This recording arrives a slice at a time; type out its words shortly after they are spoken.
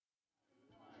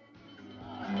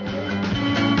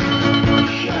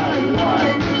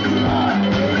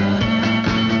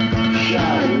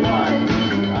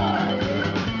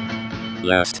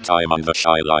Last time on the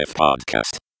Shy Life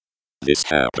podcast. This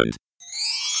happened.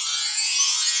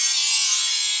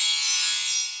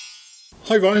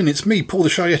 Hi Ryan, it's me, Paul the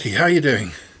Shy Yeti. How are you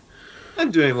doing?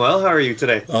 I'm doing well. How are you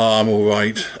today? I'm all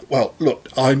right. Well, look,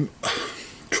 I'm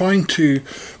trying to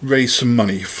raise some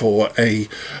money for a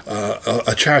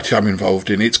charity I'm involved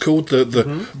in. It's called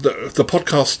the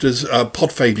Podcasters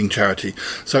Pod Fading Charity.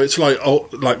 So it's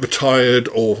like retired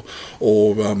or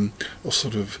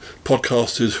sort of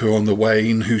podcasters who are on the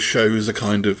wane, whose shows are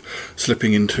kind of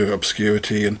slipping into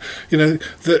obscurity, and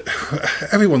that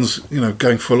everyone's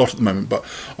going for a lot at the moment. But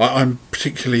I'm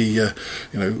particularly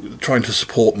trying to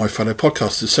support my fellow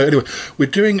podcasters. So anyway, we're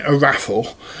doing a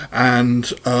raffle,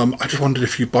 and I just wondered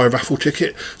if you buy a raffle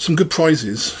ticket, some good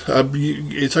prizes.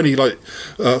 It's only like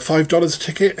 $5 a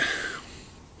ticket.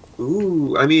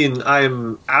 Ooh, I mean,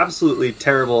 I'm absolutely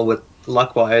terrible with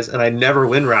luck-wise, and I never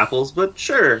win raffles, but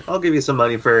sure, I'll give you some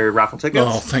money for raffle tickets.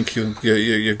 Oh, thank you.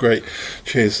 You're great.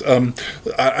 Cheers. And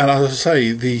as I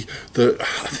say, I think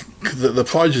the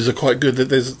prizes are quite good.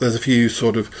 There's a few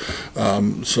sort of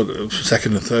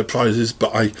second and third prizes,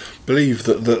 but I believe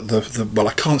that well,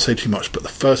 I can't say too much, but the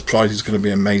first prize is going to be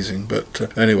amazing.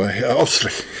 But anyway,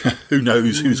 obviously, who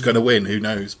knows who's going to win? Who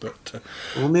knows? But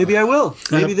well, maybe I will.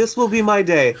 Maybe this will be my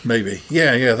day. Maybe.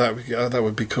 Yeah. That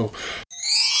would be cool.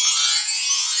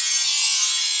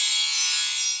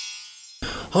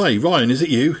 Hi, Ryan, is it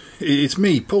you? It's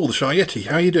me, Paul the Shy Yeti.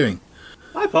 How are you doing?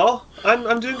 Hi, Paul.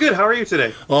 I'm doing good. How are you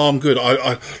today? Oh, I'm good.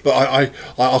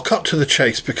 I'll cut to the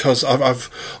chase because I've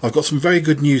got some very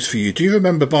good news for you. Do you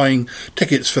remember buying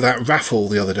tickets for that raffle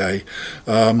the other day?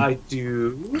 I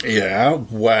do. Yeah.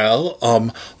 Well,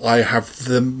 I have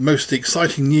the most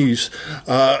exciting news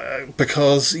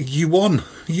because you won.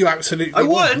 You absolutely I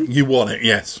won. You won it.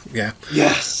 Yes. Yeah.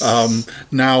 Yes.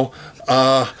 Now.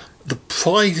 The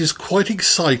prize is quite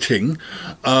exciting.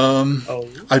 I'm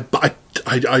going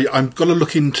to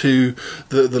look into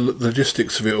the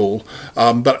logistics of it all.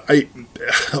 But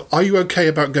are you okay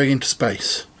about going into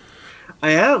space? I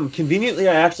am. Conveniently,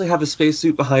 I actually have a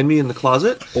spacesuit behind me in the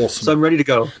closet. Awesome. So I'm ready to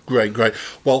go. Great.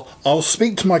 Well, I'll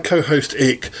speak to my co-host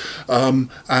Ick,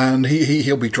 and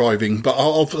he'll be driving. But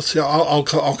I'll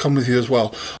come with you as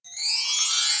well.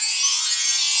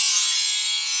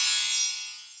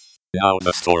 Now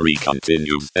the story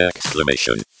continues!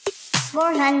 410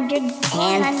 and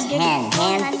 410 410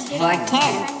 410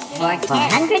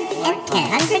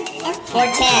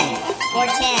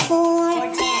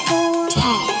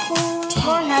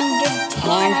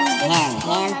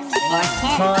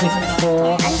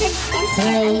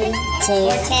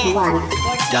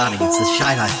 Darling, it's the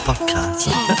Shy Life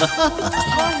podcast.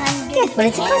 Good, but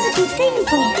it's a positive thing,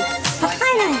 Paul. The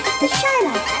highlight, the Shy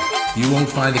Life. You won't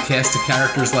find a cast of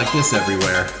characters like this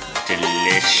everywhere.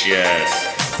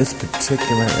 Delicious! This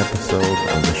particular episode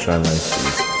of the Shy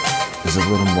Life is a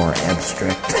little more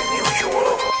abstract than usual.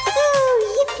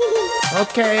 Oh, yippee!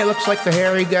 Okay, looks like the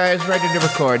hairy guy is ready to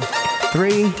record.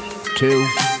 3, 2,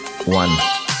 1.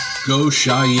 Go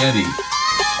Shy Yeti.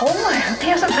 Oh, I hope he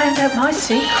hasn't found out my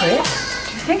secret.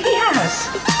 Do you think he has?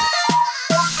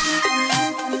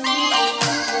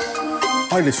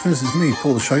 Hi listeners, it's me,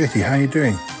 Paul the Shy Yeti. How are you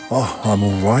doing? Oh, I'm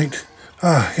all right.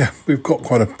 Yeah, we've got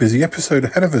quite a busy episode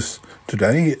ahead of us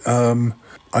today. I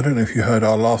don't know if you heard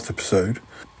our last episode,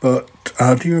 but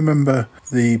do you remember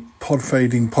the Pod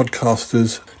Fading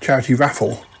Podcasters charity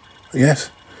raffle?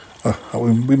 Yes?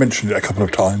 We mentioned it a couple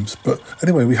of times, but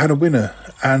anyway, we had a winner,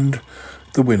 and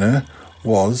the winner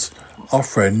was our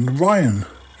friend Ryan,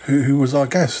 who was our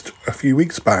guest a few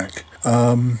weeks back.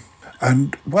 And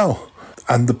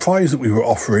the prize that we were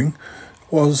offering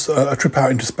was a trip out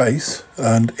into space,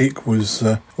 and Ick was,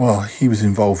 he was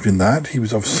involved in that. He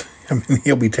was obviously,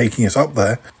 he'll be taking us up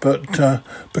there. But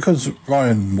because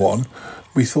Ryan won,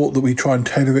 we thought that we'd try and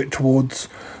tailor it towards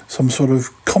some sort of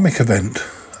comic event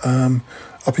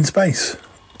up in space.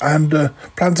 And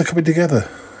plans are coming together.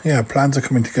 Yeah, plans are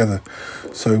coming together.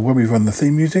 So when we run the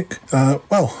theme music,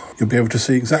 you'll be able to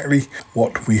see exactly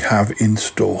what we have in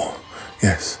store.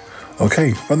 Yes.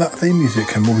 Okay, run that theme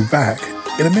music and we'll be back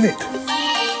in a minute.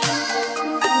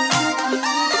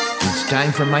 It's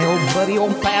time for my old buddy,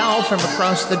 old pal from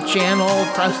across the channel,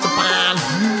 across the pond,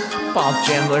 Paul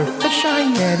Chandler, the Shy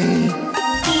Yeti.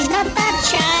 He's not that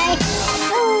shy.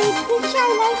 Oh, it's the Shy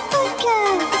Life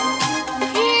podcast.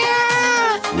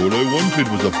 Yeah. All I wanted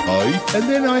was a pie. And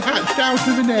then I hatched out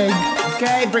of an egg.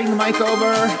 Okay, bring the mic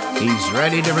over. He's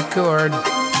ready to record.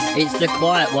 It's the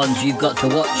quiet ones you've got to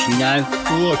watch, you know.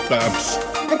 What, Babs?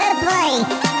 Better play.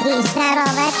 He's not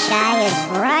all that shy, is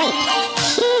right.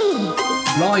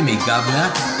 Blimey, Governor,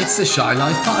 it's the Shy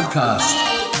Life podcast.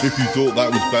 If you thought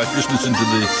that was bad, just listen to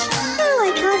this. Oh, I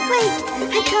right.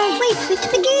 I can't wait for it to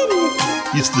begin.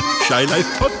 It's the Shy Life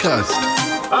Podcast.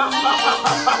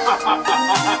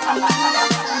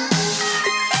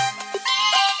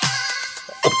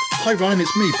 Hi Ryan,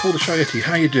 it's me, Paul the Shy Yeti.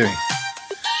 How are you doing?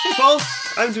 Hey, Paul.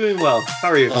 I'm doing well. How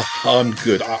are you? I'm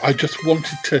good. I just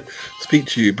wanted to speak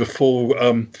to you before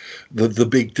the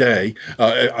big day.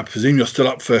 I presume you're still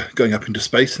up for going up into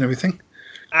space and everything?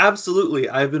 Absolutely.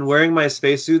 I've been wearing my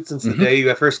spacesuit since the day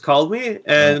you first called me,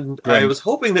 and I was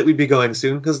hoping that we'd be going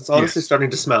soon because it's honestly starting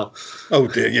to smell. Oh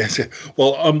dear, yes. Yeah.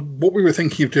 Well, what we were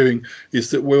thinking of doing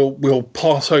is that we'll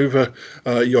pass over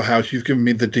your house. You've given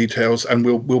me the details, and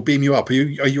we'll beam you up. Are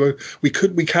you? We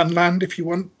can land if you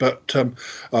want, but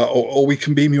or we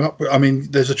can beam you up. I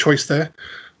mean, there's a choice there.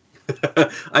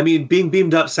 I mean, being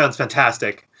beamed up sounds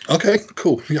fantastic. Okay,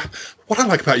 cool. Yeah. What I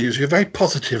like about you is you're very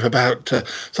positive about.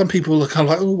 Some people are kind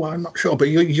of like, oh, well, I'm not sure, but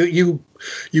you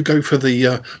go for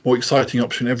the more exciting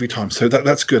option every time. So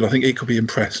that's good. I think it could be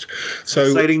impressed. So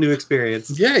exciting new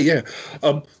experience. Yeah.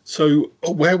 So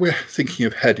where we're thinking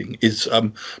of heading is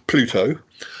Pluto.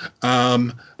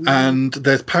 And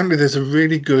there's a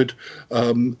really good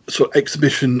sort of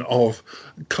exhibition of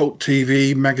cult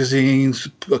TV, magazines,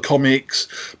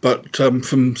 comics, but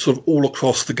from sort of all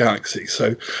across the galaxy.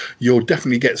 So you'll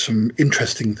definitely get some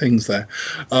interesting things there.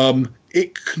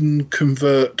 It can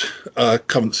convert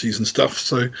currencies and stuff.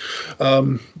 So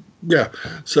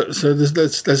so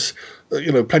there's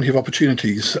plenty of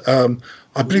opinities.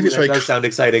 I believe that does sound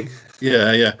exciting.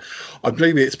 Yeah. I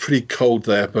believe it's pretty cold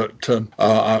there, but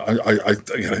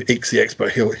Ick's the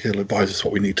expert. He'll advise us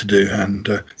what we need to do, and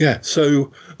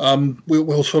So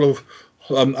we'll sort of.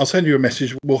 I'll send you a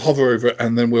message. We'll hover over it,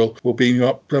 and then we'll beam you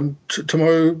up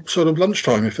tomorrow, sort of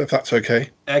lunchtime, if that's okay.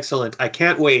 Excellent. I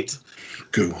can't wait.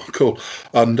 Cool.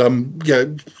 And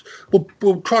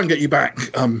we'll try and get you back,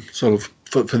 sort of.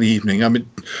 For the evening. I mean,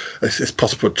 it's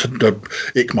possible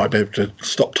Ick might be able to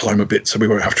stop time a bit, so we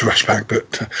won't have to rush back.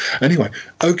 But anyway,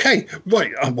 okay,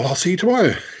 right. Well, I'll see you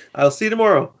tomorrow. I'll see you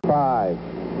tomorrow. 5,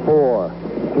 4,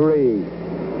 3,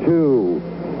 2,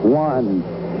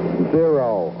 1,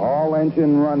 0. All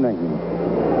engine running.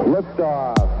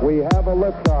 Liftoff. We have a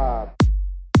liftoff.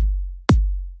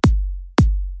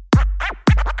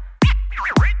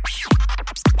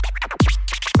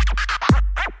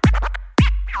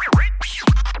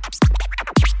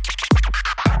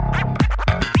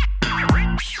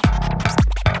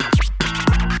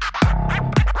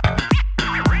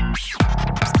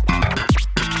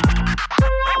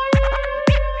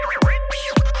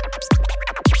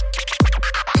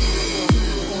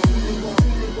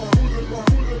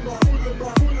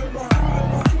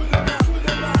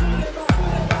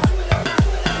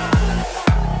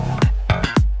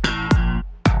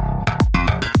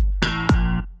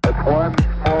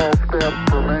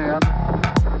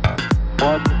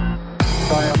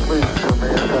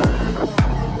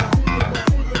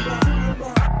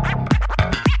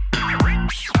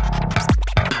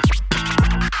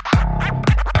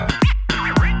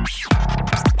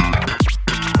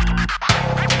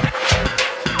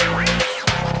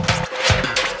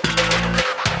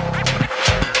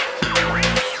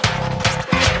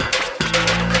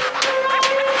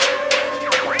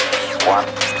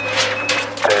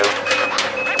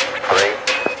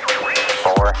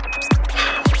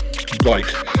 Right,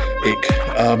 Ick.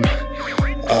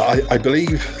 I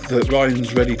believe that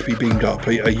Ryan's ready to be beamed up.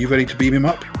 Are you ready to beam him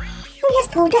up? Oh, yes,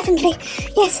 Paul, definitely.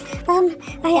 Yes,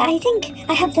 I think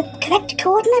I have the correct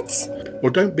coordinates.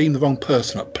 Well, don't beam the wrong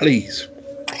person up, please.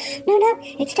 No,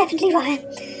 it's definitely Ryan.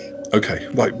 Okay,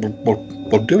 right,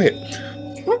 we'll do it.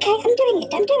 Okay, I'm doing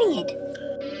it.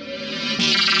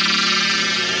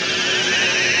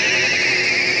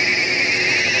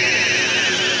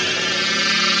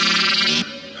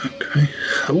 Okay.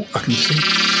 Oh, I can see.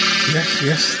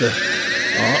 Yes.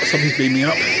 Somebody's beaming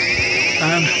up.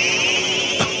 And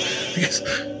yes,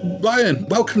 Ryan,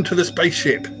 welcome to the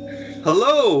spaceship.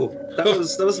 Hello. That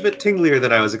was a bit tinglier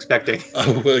than I was expecting.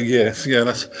 Oh well, yes, yeah.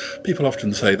 That's people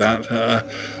often say that.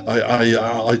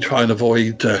 I try and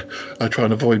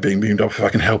avoid being beamed up if I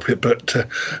can help it. But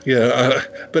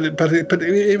but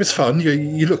it was fun.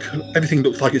 You look, everything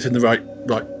looks like it's in the right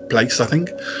place. I think.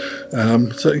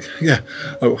 So yeah.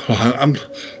 Oh,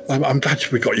 I'm glad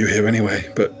we got you here anyway.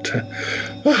 But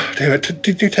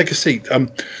did you take a seat?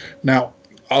 Now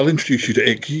I'll introduce you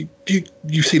to Ick.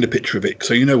 You've seen a picture of Ick,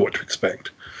 so you know what to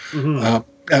expect.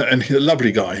 Mm-hmm. And he's a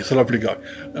lovely guy.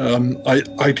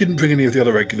 I didn't bring any of the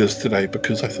other regulars today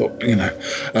because I thought,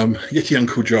 Yeti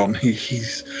Uncle John.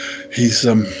 He's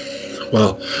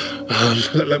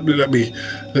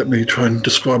let me try and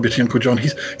describe Yeti Uncle John.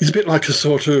 He's a bit like a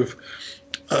sort of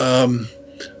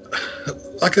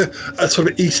like a sort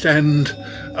of East End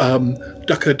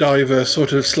ducker diver,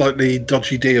 sort of slightly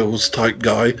dodgy deals type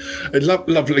guy. A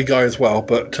lovely guy as well,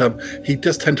 but he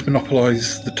does tend to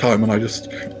monopolise the time, and I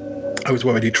was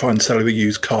worried he'd try and sell a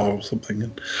used car or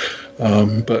something.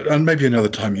 And maybe another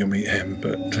time you'll meet him.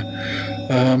 But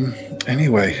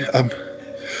anyway.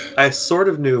 I sort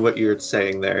of knew what you're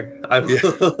saying there.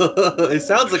 It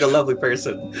sounds like a lovely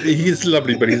person. He is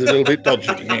lovely, but he's a little bit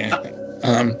dodgy. Yeah.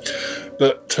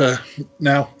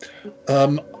 Now,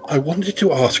 I wanted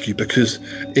to ask you, because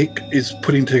Ick is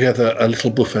putting together a little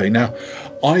buffet. Now,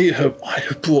 I have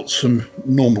brought some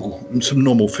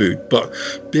normal food, but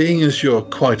being as you're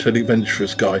quite an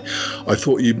adventurous guy, I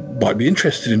thought you might be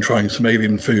interested in trying some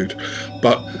alien food.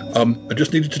 But I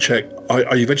just needed to check: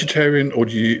 are you vegetarian, or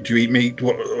do you eat meat?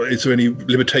 Is there any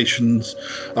limitations?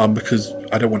 Because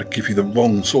I don't want to give you the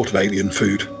wrong sort of alien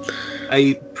food. I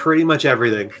eat pretty much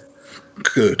everything.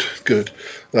 Good.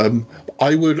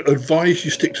 I would advise you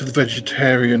stick to the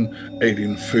vegetarian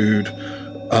alien food.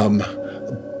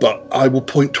 But I will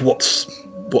point to what's.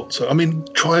 I mean,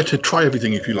 try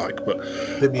everything if you like, but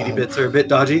the meaty bits are a bit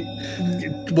dodgy.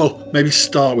 Well, maybe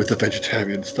start with the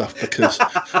vegetarian stuff, because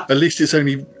at least it's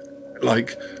only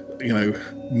like,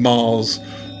 Mars,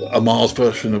 a Mars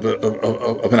version of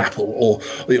an apple or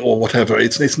whatever.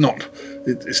 It's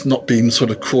not being sort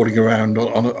of crawling around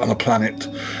on a planet.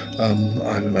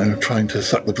 I don't know, trying to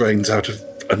suck the brains out of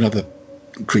another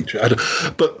creature.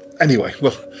 But anyway,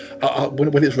 well,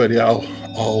 when it's ready, I'll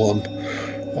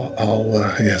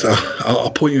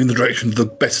point you in the direction of the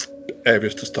best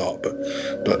areas to start.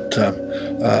 But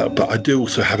I do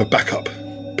also have a backup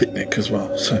picnic as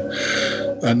well. So,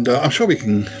 and I'm sure we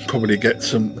can probably get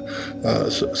some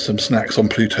snacks on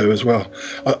Pluto as well.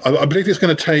 I believe it's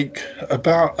going to take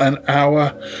about an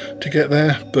hour to get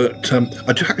there, but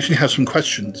I do actually have some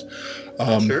questions.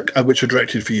 Sure. Which are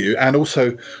directed for you, and also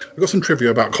I've got some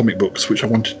trivia about comic books which I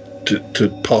wanted to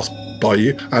pass by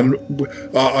you. And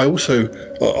I also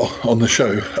on the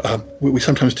show we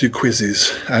sometimes do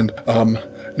quizzes, and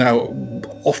now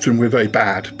often we're very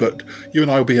bad, but you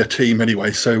and I will be a team anyway,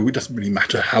 so it doesn't really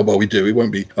matter how well we do. We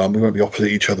won't be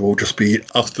opposite each other. We'll just be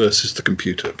us versus the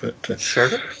computer. But sure.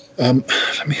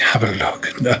 Let me have a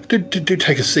look. Do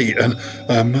take a seat, and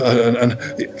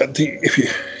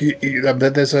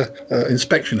if there's a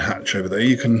inspection hatch over there.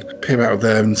 You can peer out of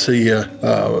there and see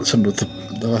some of the.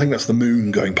 I think that's the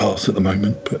moon going past at the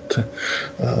moment, but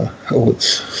it's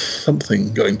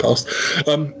something going past.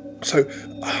 So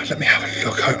let me have a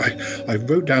look. I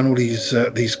wrote down all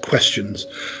these questions.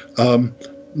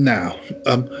 Now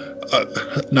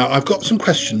I've got some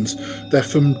questions. They're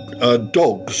from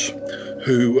dogs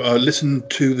who listened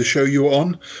to the show you were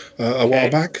on a while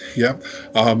back. Yeah,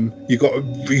 you got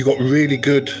really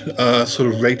good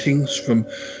sort of ratings from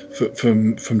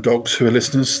dogs who are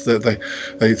listeners. That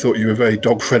they thought you were very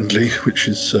dog friendly, which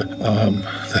is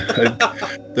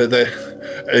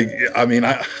I mean,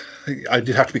 I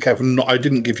did have to be careful. I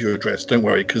didn't give your address. Don't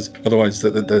worry, because otherwise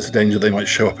there's a danger they might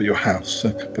show up at your house.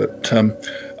 But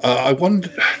I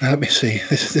wonder. Let me see.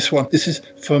 This one. This is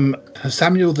from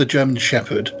Samuel the German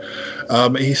Shepherd.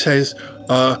 He says,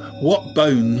 "What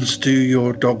bones do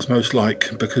your dogs most like?"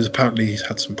 Because apparently he's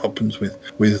had some problems with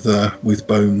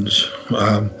bones,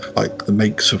 like the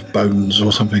makes of bones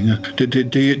or something.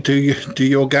 Do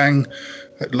your gang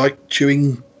like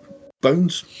chewing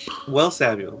bones? Well,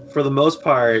 Samuel, for the most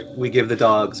part, we give the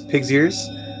dogs pig's ears.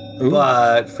 Ooh.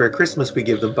 But for Christmas, we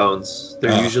give them bones.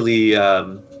 They're usually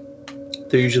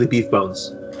beef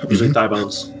bones, usually thigh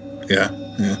bones. Yeah.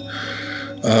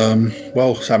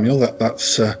 Well, Samuel,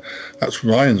 that's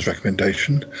Ryan's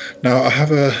recommendation. Now I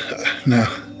have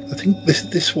I think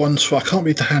this one's for. I can't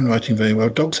read the handwriting very well.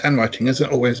 Dog's handwriting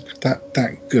isn't always that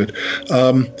good.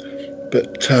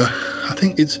 But I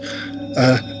think it's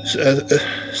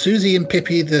Susie and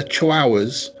Pippi the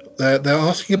Chihuahuas. They're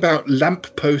asking about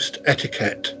lamppost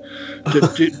etiquette.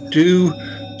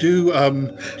 Do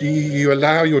you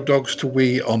allow your dogs to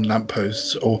wee on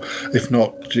lampposts, or if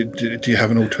not, do you have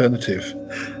an alternative?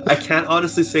 I can't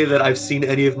honestly say that I've seen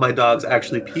any of my dogs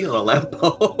actually pee on a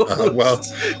lamppost. Well,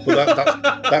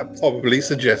 that probably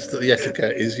suggests that the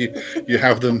etiquette is you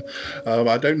have them.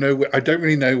 I don't know. I don't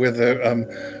really know whether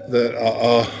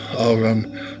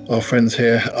our friends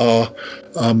here are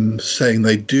saying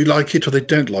they do like it or they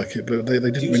don't like it, but they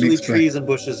didn't usually really explain. Trees and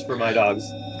bushes for my dogs.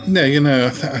 No, I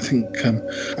think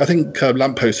I think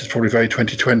Lamppost is probably very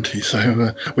 2020,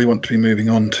 so we want to be moving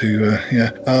on to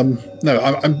no.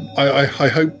 I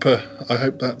hope that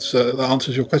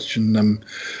answers your question.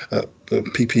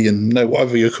 PP and no,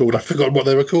 whatever you're called. I forgot what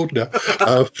they were called now.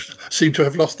 Seem to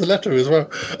have lost the letter as well.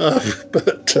 Oh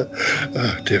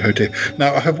dear.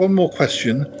 Now I have one more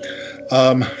question.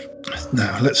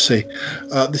 Now let's see.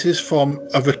 This is from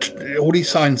all he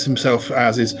signs himself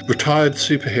as is retired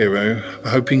superhero,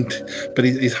 but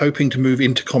he's hoping to move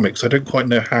into comics. I don't quite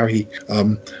know how he. I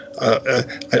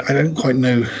don't quite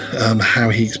know how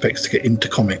he expects to get into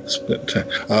comics, but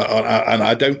and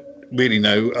I don't really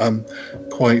know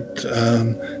quite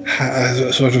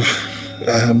how, sort of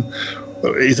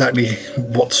exactly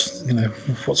what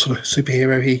sort of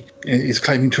superhero he is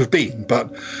claiming to have been.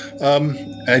 But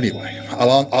anyway,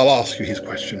 I'll ask you his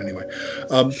question anyway.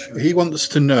 He wants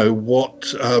to know what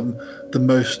the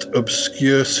most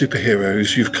obscure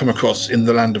superheroes you've come across in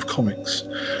the land of comics.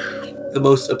 The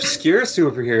most obscure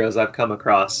superheroes I've come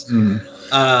across. What's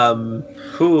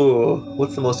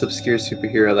the most obscure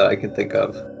superhero that I can think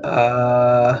of?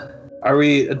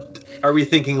 Are we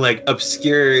thinking like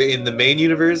obscure in the main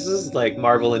universes, like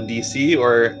Marvel and DC,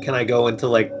 or can I go into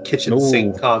like kitchen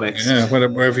sink comics? Yeah,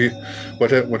 whatever you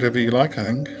like, I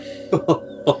think.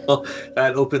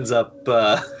 That opens up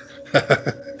a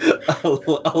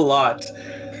lot.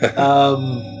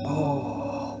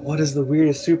 What is the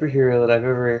weirdest superhero that I've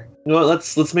ever? You know what,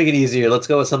 let's make it easier. Let's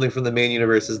go with something from the main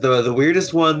universes. The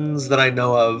weirdest ones that I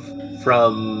know of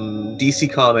from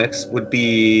DC Comics would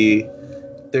be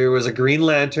there was a Green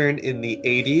Lantern in the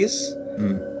 80s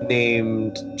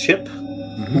named Chip,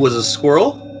 who was a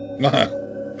squirrel.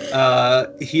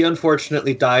 He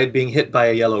unfortunately died being hit by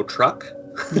a yellow truck.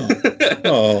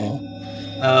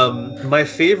 My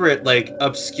favorite like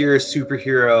obscure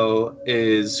superhero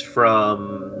is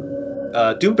from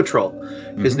Doom Patrol.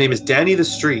 His name is Danny the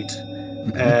Street,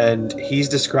 and he's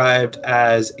described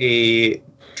as a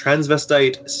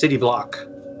transvestite city block.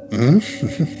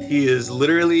 He is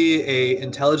literally a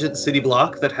intelligent city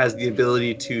block that has the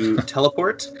ability to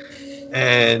teleport,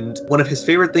 and one of his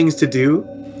favorite things to do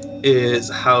is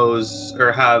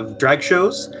have drag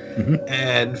shows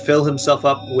and fill himself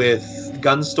up with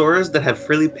gun stores that have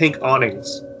frilly pink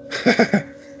awnings.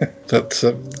 That's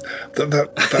very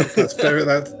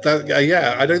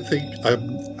yeah. I don't think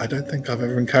I've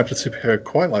ever encountered a superhero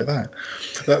quite like that.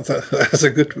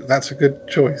 That's a good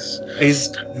choice.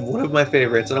 He's one of my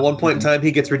favorites, and at one point in time,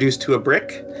 he gets reduced to a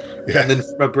brick, and then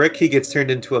from a brick he gets turned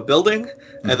into a building,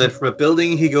 and then from a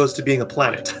building he goes to being a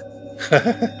planet.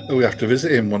 We have to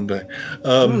visit him one day.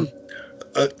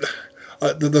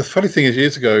 The funny thing is,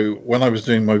 years ago, when I was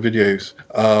doing my videos,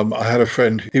 I had a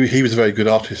friend. He was a very good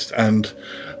artist, and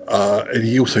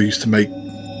he also used to make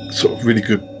sort of really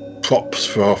good props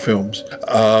for our films.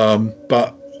 But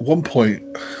at one point,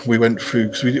 we went through,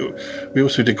 because we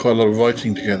also did quite a lot of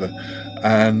writing together,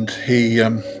 and he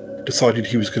decided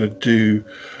he was going to do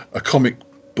a comic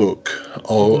book,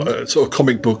 or sort of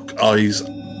comic book eyes,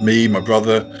 me, my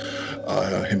brother,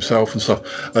 himself and stuff.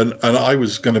 And I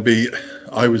was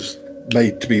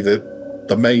made to be the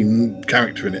main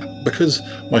character in it, because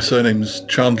my surname's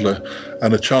Chandler,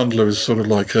 and a Chandler is sort of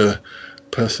like a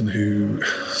person who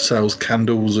sells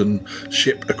candles and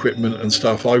ship equipment and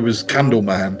stuff. I was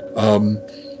Candleman, and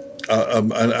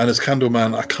as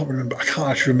Candleman, I can't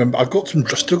actually remember. I've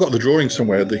still got the drawing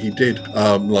somewhere that he did,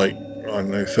 like, I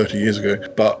don't know, 30 years ago,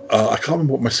 but I can't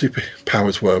remember what my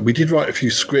superpowers were. We did write a few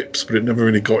scripts, but it never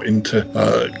really got into,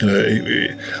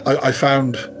 I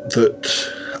found that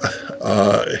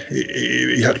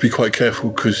you had to be quite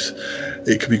careful, because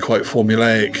it could be quite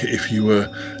formulaic if you were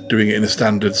doing it in a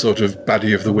standard sort of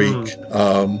baddie of the week,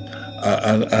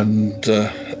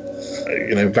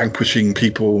 and vanquishing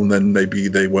people, and then maybe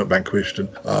they weren't vanquished, and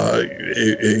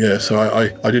so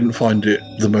I didn't find it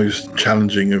the most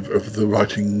challenging of the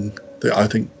writing. I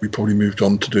think we probably moved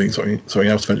on to doing something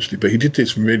else eventually, but he did do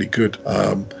some really good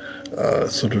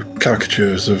sort of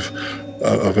caricatures of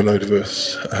a load of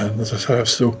us, and as I say, I've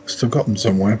still got them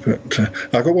somewhere. But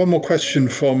I've got one more question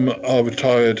from our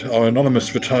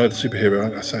anonymous retired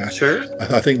superhero. Sure.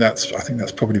 I think that's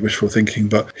probably wishful thinking,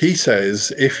 but he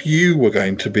says, if you were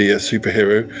going to be a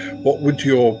superhero, what would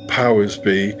your powers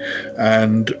be,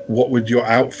 and what would your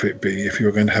outfit be if you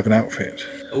were going to have an outfit?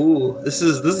 Ooh, this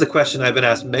is a question I've been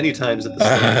asked many times at this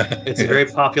point. It's a very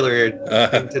popular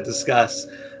thing to discuss.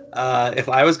 If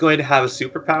I was going to have a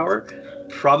superpower,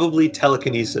 probably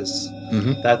telekinesis.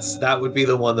 That would be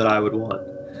the one that I would want.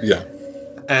 Yeah.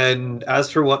 And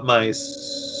as for what my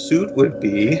suit would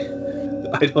be,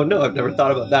 I don't know. I've never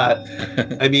thought about that.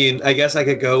 I mean, I guess I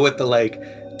could go with the like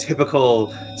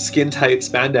typical skin-tight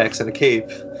spandex and a cape.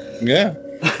 Yeah.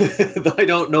 Though I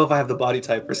don't know if I have the body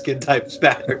type for skin-tight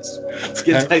spandex.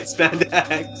 Skin-tight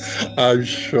spandex. I'm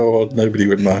sure nobody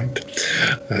would mind.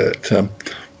 But,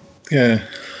 yeah.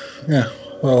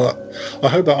 Well, I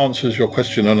hope that answers your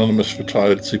question, anonymous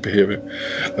retired superhero.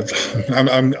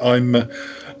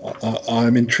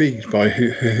 I'm intrigued by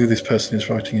who this person is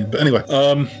writing in. But anyway,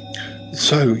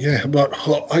 so yeah. But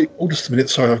just a minute.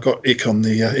 Sorry, I've got Ick on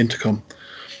the intercom.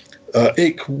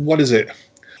 Ick, what is it?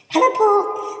 Hello, Paul.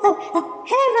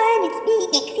 Hello, Ryan. It's me,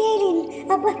 Ick the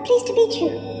alien. Well, pleased to meet you.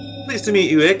 Pleased to meet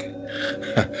you, Ick.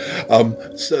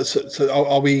 So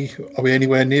are we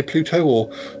anywhere near Pluto, or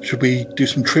should we do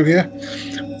some trivia?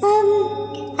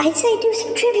 I'd say do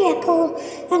some trivia, Paul,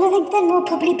 and I think then we'll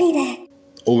probably be there.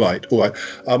 All right.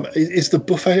 Is the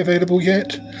buffet available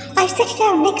yet? I've set it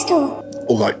out next door.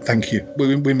 All right, thank you.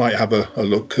 We might have a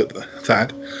look at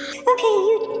that. Okay,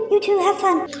 you two have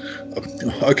fun.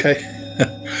 Okay.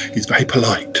 He's very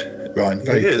polite, Ryan.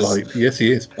 Very polite. Yes,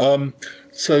 he is.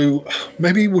 So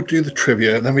maybe we'll do the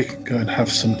trivia, and then we can go and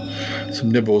have some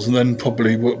nibbles, and then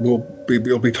probably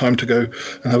it'll be time to go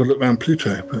and have a look around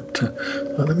Pluto. But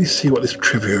let me see what this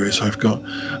trivia is I've got.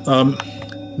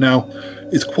 Now,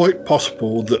 it's quite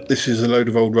possible that this is a load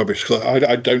of old rubbish, because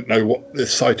I don't know what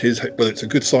this site is, whether it's a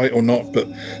good site or not. But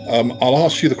I'll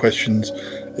ask you the questions.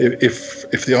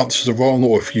 If the answers are wrong,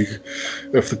 or if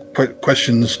the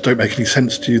questions don't make any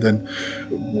sense to you, then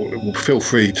feel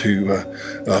free to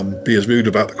be as rude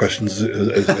about the questions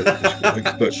as you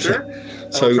like. But, sure.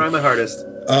 I'll try my hardest.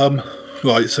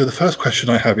 Right, so the first question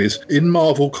I have is, in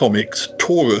Marvel Comics,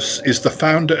 Taurus is the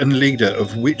founder and leader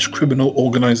of which criminal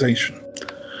organization?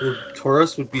 Well,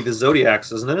 Taurus would be the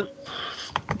Zodiacs, isn't it?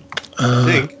 I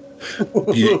think.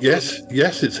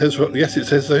 Yes, it says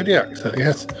Zodiacs.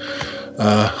 Yes.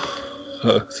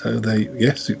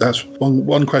 That's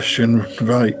one question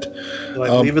right. Well, I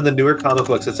believe in the newer comic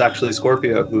books, it's actually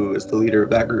Scorpio who is the leader of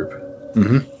that group.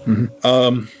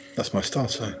 That's my star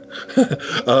sign.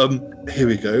 Here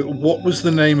we go. What was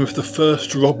the name of the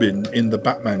first Robin in the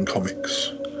Batman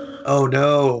comics? Oh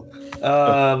no.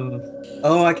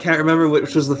 I can't remember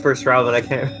which was the first Robin. I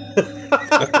can't.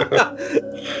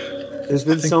 There's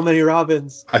been so many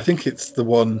Robins. I think it's the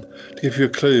one, to give you a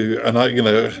clue, and I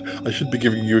should be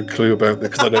giving you a clue about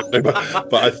this because I don't know,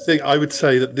 but I would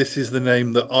say that this is the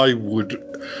name that I would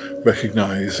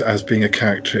recognise as being a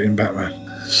character in Batman.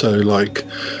 So, like,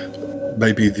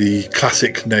 maybe the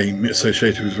classic name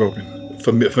associated with Robin.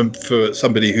 For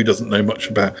somebody who doesn't know much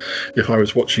about, if I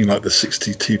was watching like the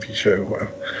 60s TV show or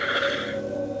whatever.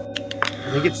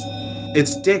 I think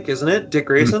it's Dick, isn't it? Dick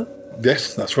Grayson?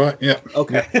 Yes, that's right, yeah.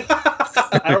 Okay.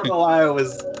 I don't know why I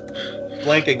was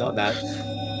blanking on that.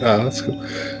 That's cool.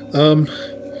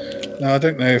 Now, I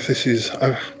don't know if this is...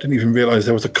 I didn't even realise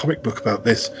there was a comic book about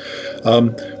this.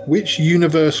 Which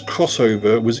universe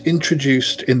crossover was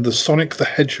introduced in the Sonic the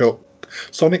Hedgehog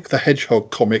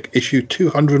comic, issue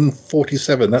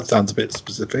 247? That sounds a bit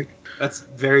specific. That's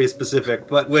very specific.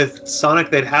 But with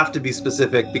Sonic, they'd have to be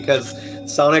specific because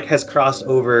Sonic has crossed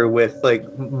over with like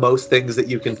most things that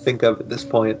you can think of at this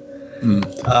point.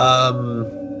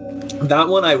 That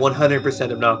one I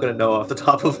 100% am not going to know off the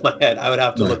top of my head. I would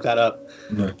have to look that up.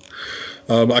 No.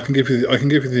 I can give you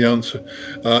the answer.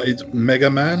 It's Mega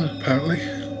Man, apparently.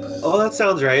 Oh, that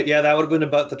sounds right. Yeah, that would have been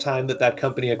about the time that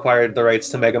company acquired the rights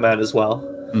to Mega Man as well.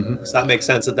 So that makes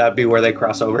sense that'd be where they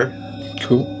cross over.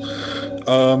 Cool.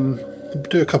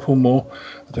 Do a couple more.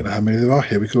 I don't know how many there are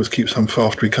here. We could always keep some for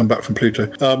after we come back from Pluto.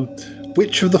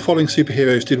 Which of the following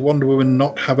superheroes did Wonder Woman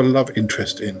not have a love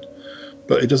interest in?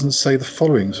 But it doesn't say the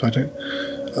following, so I don't...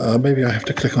 maybe I have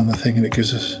to click on the thing and it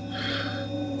gives us...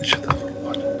 Which of the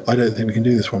following? I don't think we can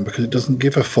do this one because it doesn't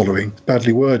give a following. It's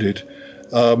badly worded.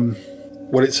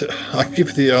 Well, I can give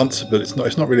you the answer, but it's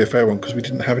not really a fair one because we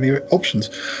didn't have any options.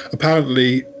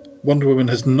 Apparently, Wonder Woman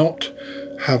has not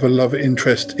have a love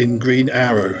interest in Green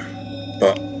Arrow,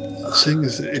 but seeing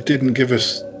as it didn't give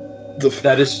us the...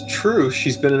 That is true.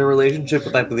 She's been in a relationship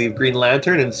with, I believe, Green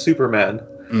Lantern and Superman.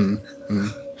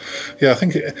 Yeah, I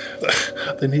think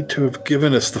they need to have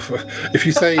given us if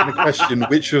you say in a question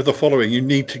which of the following, you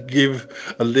need to give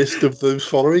a list of those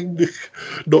following,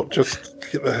 not just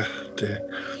dear.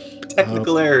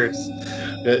 Technical errors.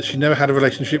 She never had a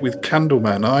relationship with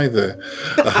Candleman either.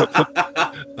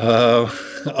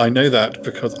 I know that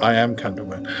because I am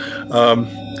Candleman.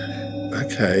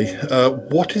 Okay.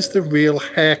 What is the real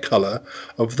hair colour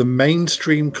of the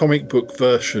mainstream comic book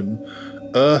version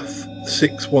Earth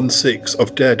 616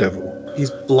 of Daredevil?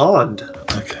 He's blonde.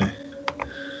 Okay.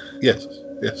 Yes.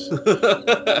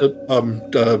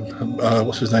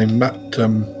 What's his name? Matt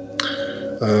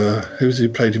who's who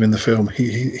played him in the film?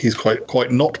 He's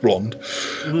quite not blonde.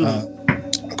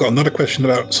 I've got another question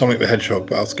about Sonic the Hedgehog,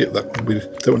 but I'll skip that one. We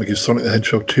don't want to give Sonic the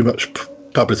Hedgehog too much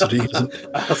publicity.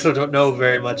 I also don't know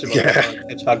very much about Sonic the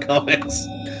Hedgehog comics.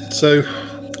 So,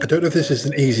 I don't know if this is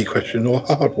an easy question or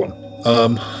a hard one.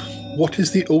 What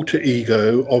is the alter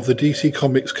ego of the DC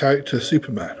Comics character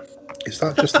Superman? Is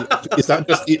that just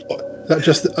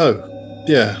the oh,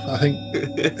 yeah, I think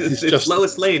it's just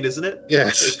Lois Lane, isn't it?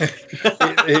 Yes.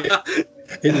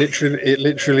 It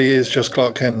literally is just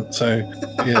Clark Kent. So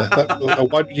yeah,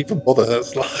 why did you even bother?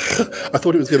 That's like, I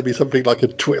thought it was going to be something like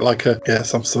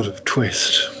some sort of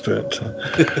twist. But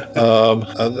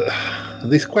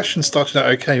these questions started out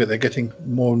okay, but they're getting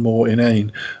more and more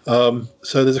inane.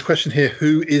 So there's a question here: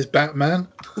 who is Batman?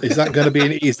 Is that going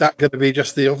to be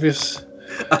just the obvious?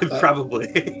 Probably.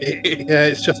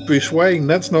 It's just Bruce Wayne.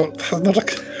 That's not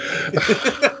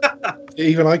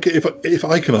even if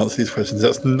I can answer these questions,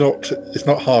 it's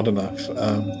not hard enough.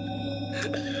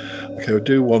 Okay, we'll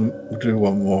do one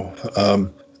more.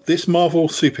 This Marvel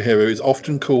superhero is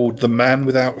often called the Man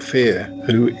Without Fear.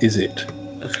 Who is it?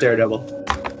 That's Daredevil.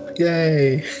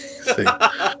 Yay! See,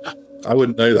 I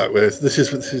wouldn't know that. Whereas this is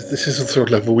the sort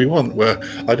of level we want, where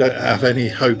I don't have any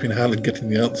hope in Helen getting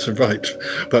the answer right,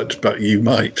 but you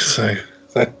might. So.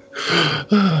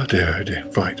 Oh dear.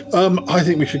 Right. I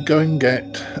think we should go and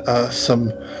get some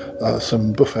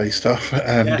buffet stuff.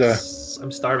 And yes,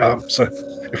 I'm starving. So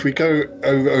if we go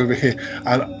over here,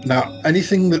 and now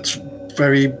anything that's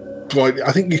very bright,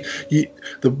 I think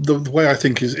the way I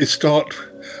think is start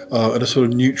at a sort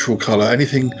of neutral colour.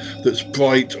 Anything that's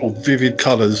bright or vivid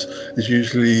colours is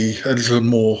usually a little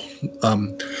more.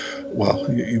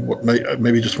 You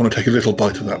maybe just want to take a little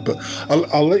bite of that, but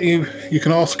I'll let you. You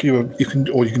can ask you can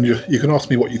ask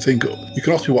me what you think. You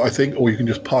can ask me what I think, or you can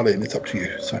just pile in. It's up to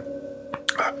you. So,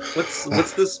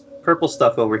 what's this purple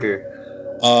stuff over here?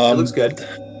 It looks good.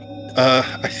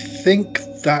 I think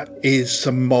that is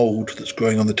some mould that's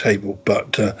growing on the table,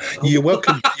 but you're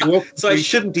welcome. So I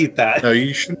shouldn't eat that. No,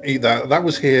 you shouldn't eat that. That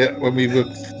was here when we were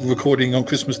recording on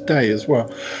Christmas Day as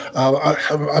well.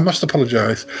 I must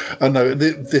apologise. No,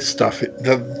 this stuff.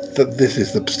 This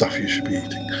is the stuff you should be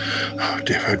eating. Oh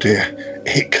dear.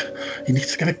 Ick. You need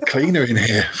to get a cleaner in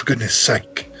here, for goodness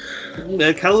sake.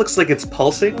 It kind of looks like it's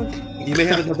pulsing. You may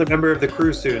have another member of the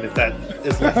crew soon if that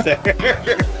is not there.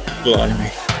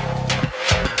 Blimey.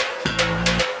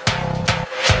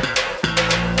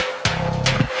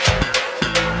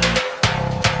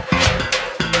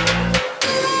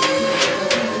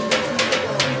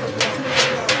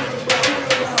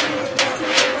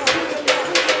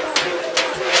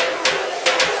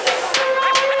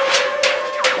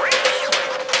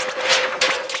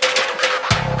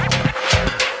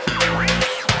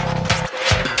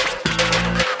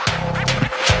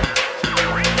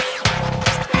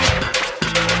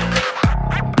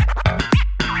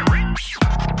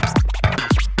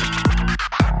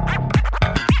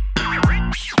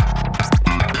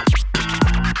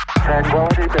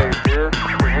 Tranquility Base here.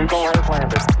 The Eagle has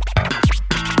landed.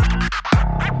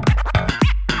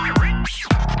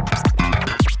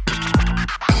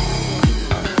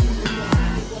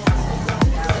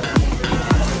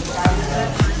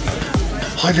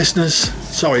 Hi listeners,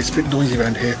 sorry it's a bit noisy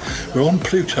around here. We're on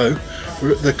Pluto,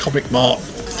 we're at the Comic Mart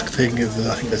thing. I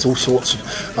think there's all sorts of,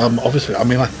 obviously, I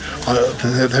mean, I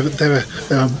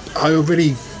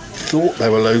already thought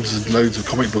there were loads and loads of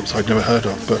comic books I'd never heard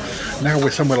of, but now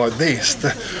we're somewhere like this,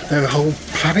 there are a whole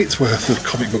planet's worth of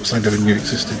comic books I never knew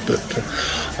existed, but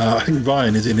I think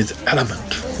Ryan is in his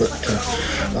element, but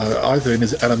either in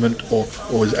his element or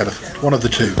his elephant, one of the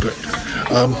two, but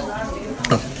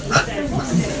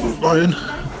Ryan,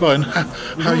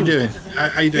 how are you doing? How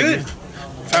are you doing? Good.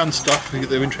 You've found stuff that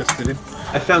they're interested in?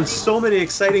 I found so many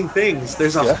exciting things.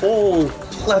 There's a whole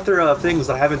plethora of things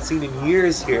that I haven't seen in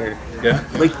years here. Yeah.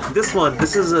 Like this one.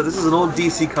 This is an old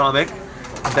DC comic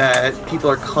that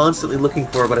people are constantly looking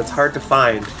for, but it's hard to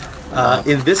find.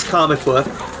 In this comic book,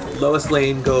 Lois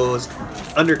Lane goes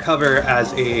undercover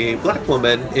as a black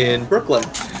woman in Brooklyn.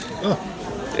 Oh.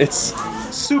 It's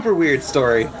super weird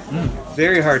story.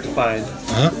 Very hard to find.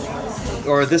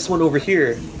 Or this one over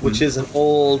here, which is an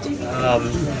old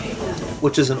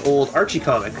Archie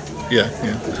comic. Yeah.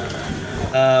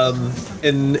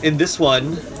 In this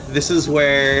one, this is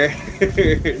where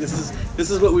this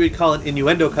is what we would call an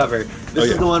innuendo cover. This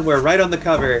is the one where right on the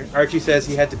cover, Archie says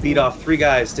he had to beat off 3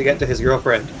 guys to get to his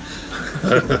girlfriend.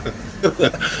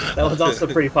 That one's also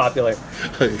pretty popular.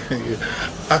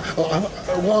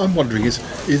 What I'm wondering is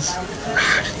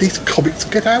how did these comics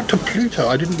get out to Pluto?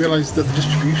 I didn't realise that the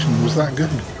distribution was that good.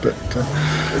 But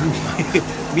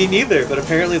Me neither. But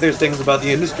apparently, there's things about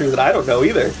the industry that I don't know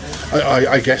either.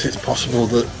 I guess it's possible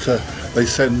that they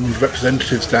send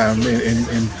representatives down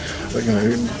in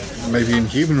maybe in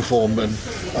human form, and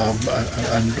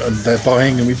they're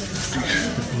buying, and we're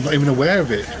not even aware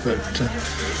of it. But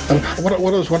what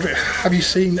I was wondering, have you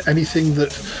seen anything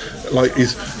that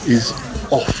is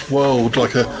off-world?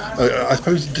 I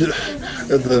suppose,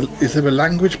 is there a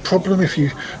language problem if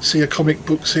you see a comic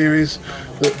book series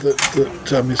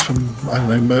that is from, I don't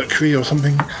know, Mercury or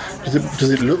something? Does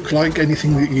it look like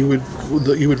anything that you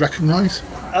would recognise?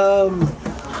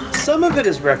 Some of it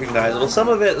is recognizable. Some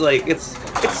of it, it's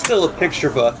still a picture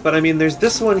book. But I mean, there's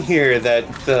this one here that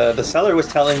the seller was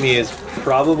telling me is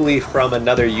probably from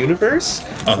another universe,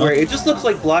 where it just looks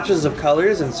like blotches of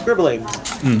colors and scribbling.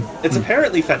 It's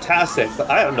apparently fantastic, but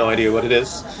I have no idea what it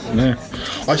is. No,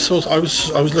 I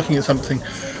was looking at something,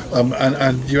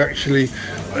 and you actually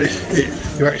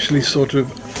sort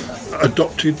of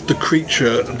adopted the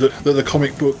creature that the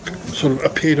comic book sort of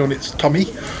appeared on its tummy,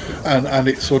 and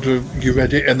it sort of, you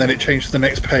read it and then it changed to the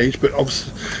next page, but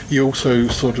obviously you also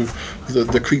sort of,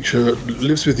 the creature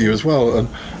lives with you as well, and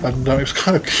it was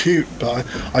kind of cute, but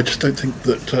I just don't think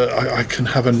that I can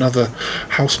have another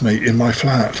housemate in my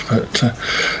flat. But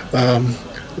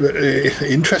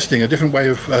interesting, a different way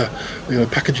of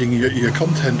packaging your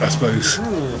content, I suppose.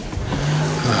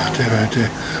 Oh dear.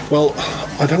 Well,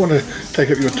 I don't want to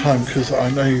take up your time because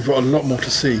I know you've got a lot more to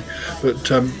see. But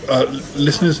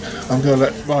listeners, I'm going to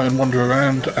let Ryan wander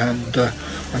around, and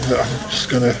I'm just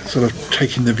going to sort of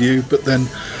take in the view. But then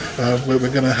we're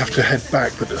going to have to head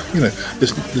back. But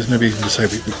there's no reason to say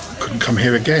we couldn't come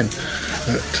here again.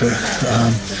 But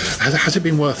has it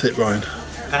been worth it, Ryan?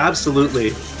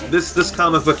 Absolutely. This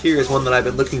comic book here is one that I've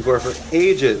been looking for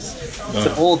ages. It's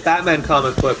an old Batman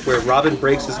comic book where Robin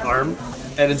breaks his arm,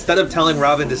 and instead of telling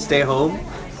Robin to stay home,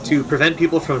 to prevent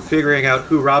people from figuring out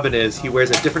who Robin is, he wears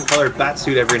a different colored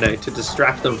batsuit every night to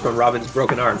distract them from Robin's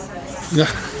broken arm.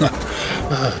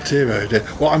 Oh dear.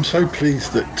 Well, I'm so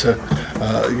pleased that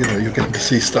you're getting to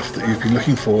see stuff that you've been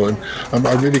looking for, and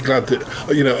I'm really glad that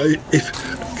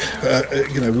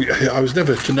I was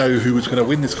never to know who was going to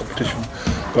win this competition,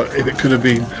 but if it could have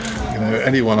been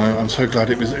anyone, I'm so glad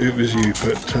it was you.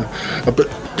 But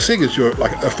seeing as you're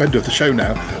like a friend of the show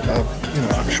now,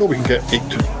 I'm sure we can get it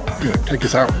to take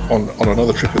us out on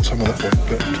another trip at some other point.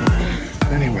 But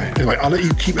anyway, I'll let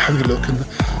you keep having a look, and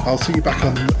I'll see you back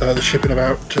on the ship in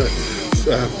about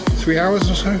 3 hours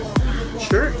or so.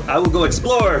 Sure, I will go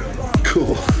explore.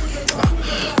 Cool.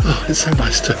 Oh, it's so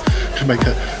nice to make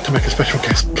a special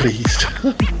guest pleased.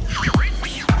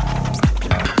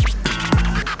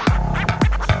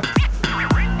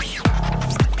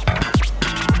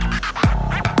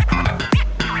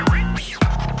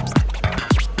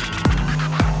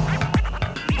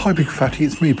 Hi, Big Fatty.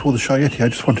 It's me, Paul the Shy Yeti. I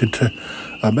just wanted to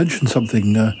mention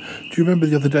something. Do you remember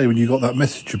the other day when you got that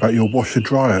message about your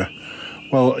washer-dryer?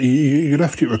 Well, you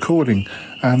left it recording,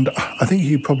 and I think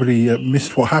you probably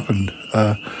missed what happened.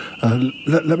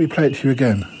 Let me play it to you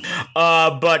again.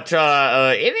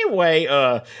 Anyway,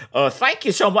 thank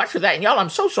you so much for that. And y'all, I'm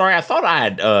so sorry. I thought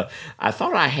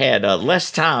I had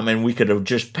less time and we could have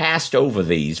just passed over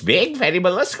these, Big Fatty.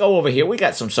 But let's go over here. We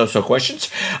got some so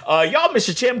questions. Y'all,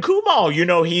 Mr. Tim Kumar,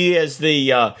 he is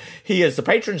the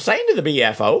patron saint of the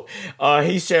BFO.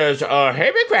 He says,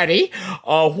 "Hey, Big Fatty,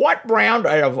 what brand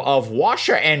of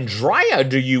washer and dryer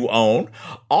do you own?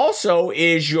 Also,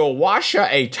 is your washer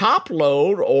a top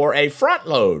load or a front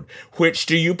load? Which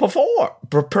do you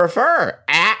prefer?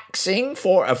 Asking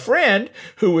for a friend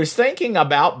who is thinking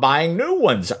about buying new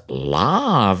ones.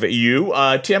 Love you,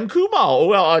 Tim Kumar."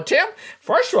 Well, Tim,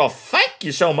 first of all, thank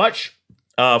you so much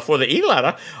for the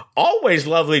e-letter. Always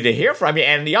lovely to hear from you.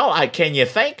 And y'all, can you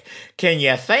think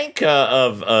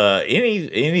of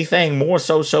anything more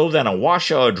so than a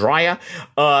washer or dryer?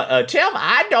 Tim,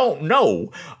 I don't know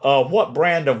what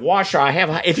brand of washer I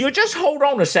have. If you just hold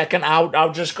on a second,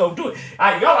 I'll just go do it.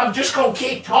 Y'all, I'm just gonna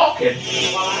keep talking.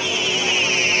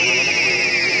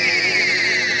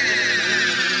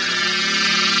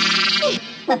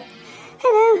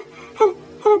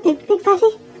 Hello, Big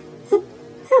Fatty.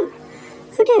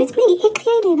 Oh dear, it's me, it's the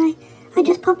alien. I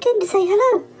just popped in to say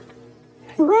hello.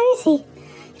 Where is he?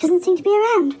 He doesn't seem to be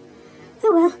around.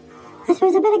 Oh well, I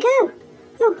suppose I better go.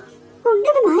 Oh,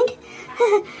 never mind.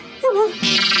 Oh well.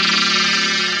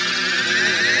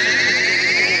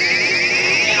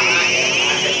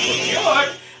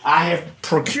 I have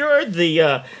procured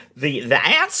the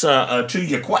answer to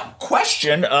your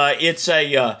question. It's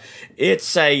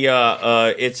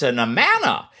an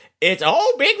amana. It's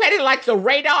big, very like the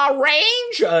radar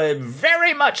range,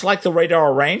 very much like the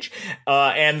radar range,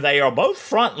 and they are both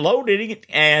front loaded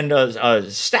and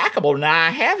stackable. Now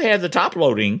I have had the top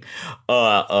loading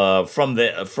from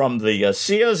the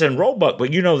Sears and Roebuck,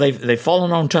 but they've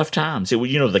fallen on tough times.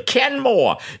 The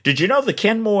Kenmore. Did you know the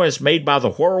Kenmore is made by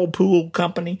the Whirlpool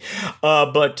company?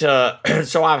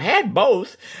 So I've had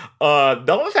both.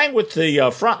 The only thing with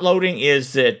the front loading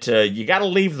is that you got to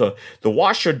leave the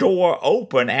washer door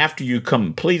open after you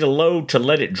complete a load to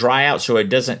let it dry out so it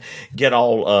doesn't get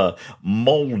all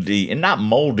moldy, and not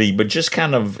moldy, but just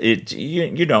kind of it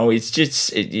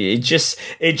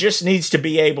just needs to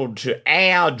be able to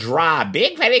air dry.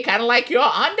 Big Fatty, kind of like your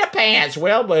underpants.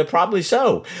 Well, probably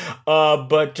so.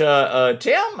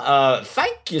 Tim,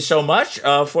 thank you so much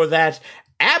for that.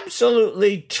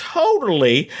 Absolutely,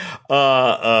 totally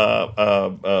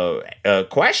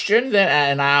question,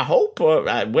 and I hope.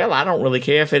 I don't really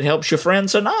care if it helps your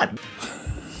friends or not.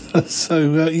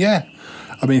 So yeah,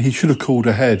 I mean, he should have called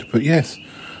ahead, but yes,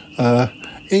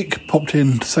 Ick popped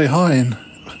in to say hi, and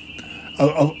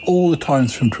of all the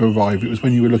times for him to arrive, it was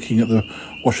when you were looking at the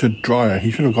washer dryer.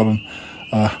 He should have gone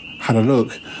and had a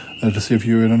look to see if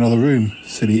you were in another room.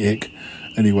 Silly Ick.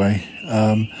 Anyway.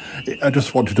 I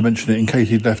just wanted to mention it in case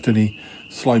he'd left any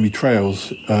slimy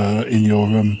trails in your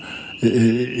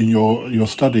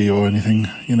study or anything,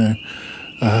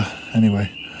 Anyway,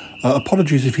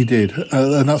 apologies if he did,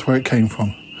 and that's where it came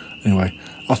from. Anyway,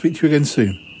 I'll speak to you again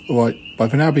soon. All right, bye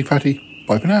for now, Big Fatty.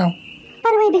 Bye for now.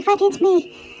 By the way, Big Fatty, it's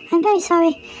me. I'm very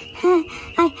sorry.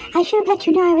 I should have let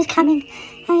you know I was coming.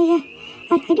 I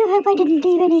do hope I didn't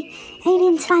leave any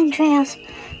alien slime trails.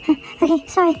 Okay,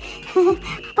 sorry.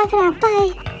 Bye for now.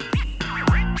 Bye.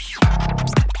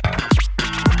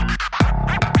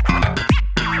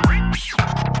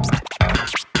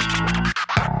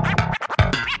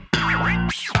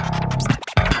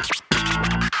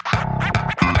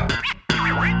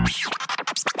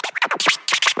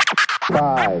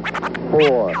 5,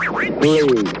 4, 3, 2,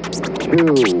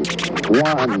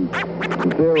 1,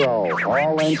 0.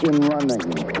 All engine running.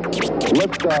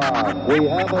 Liftoff. We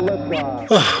have a liftoff.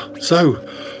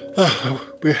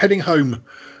 We're heading home.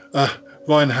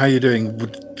 Ryan, how are you doing?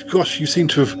 Gosh, you seem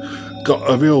to have got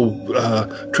a real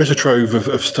treasure trove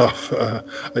of stuff.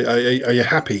 Are you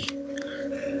happy?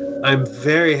 I'm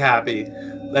very happy.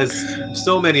 There's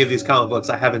so many of these comic books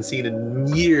I haven't seen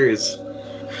in years.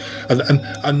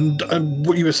 And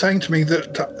what you were saying to me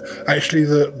that actually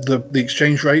the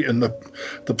exchange rate and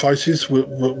the prices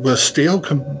were steal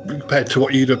compared to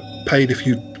what you'd have paid if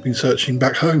you'd been searching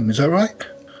back home. Is that right?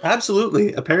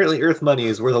 Absolutely. Apparently, Earth money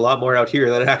is worth a lot more out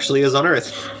here than it actually is on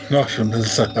Earth. Gosh, and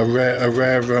it's a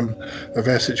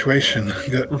rare situation.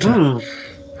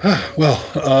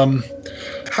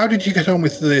 How did you get on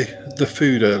with the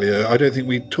food earlier? I don't think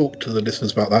we talked to the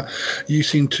listeners about that. You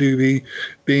seem to be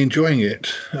enjoying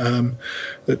it.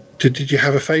 Did you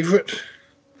have a favourite?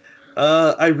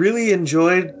 I really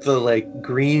enjoyed the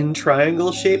green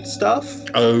triangle shaped stuff.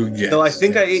 Oh yes. Though I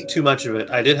think I ate too much of it.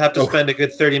 I did have to spend a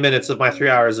good 30 minutes of my 3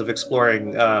 hours of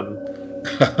exploring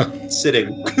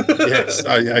sitting. Yes,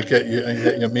 I get you. I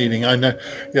get your meaning. I know.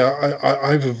 Yeah,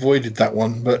 I've avoided that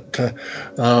one, but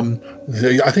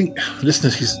I think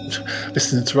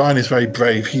listening to Ryan is very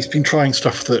brave. He's been trying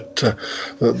stuff that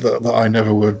I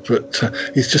never would, but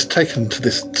he's just taken to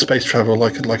this space travel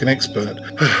like an expert.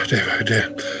 Oh dear.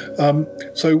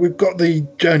 So we've got the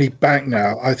journey back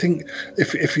now. I think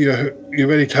if you're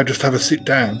ready to just have a sit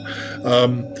down,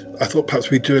 I thought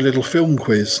perhaps we'd do a little film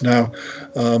quiz. Now,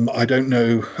 I don't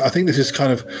know. I think this is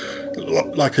kind of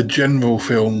like a general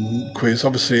film quiz.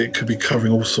 Obviously, it could be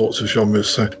covering all sorts of genres,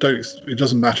 so it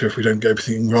doesn't matter if we don't get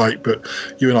everything right, but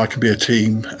you and I can be a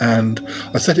team. And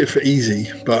I set it for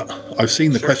easy, but I've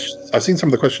seen the questions. I've seen some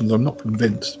of the questions. I'm not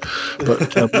convinced.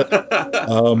 But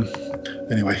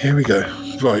anyway, here we go.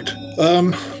 Right.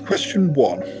 Question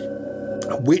 1.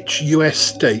 Which US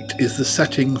state is the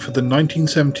setting for the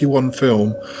 1971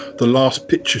 film The Last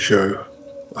Picture Show?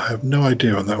 I have no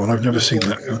idea on that one. I've never seen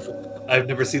that. I've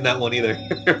never seen that one either.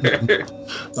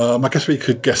 I guess we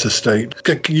could guess a state.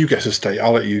 Can you guess a state?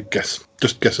 I'll let you guess.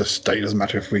 Just guess a state. Doesn't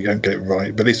matter if we don't get it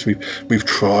right. But at least we've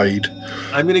tried.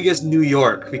 I'm going to guess New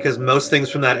York, because most things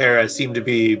from that era seem to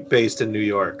be based in New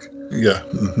York. Yeah.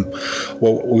 Mm-hmm.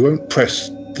 Well, we won't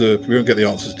get the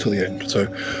answers till the end, so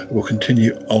we'll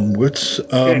continue onwards.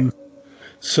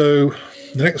 So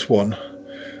the next one,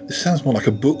 this sounds more like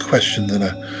a book question than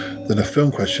than a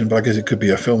film question, but I guess it could be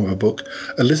a film of a book.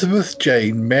 Elizabeth,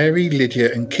 Jane, Mary,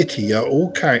 Lydia, and Kitty are all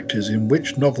characters in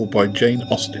which novel by Jane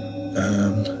Austen?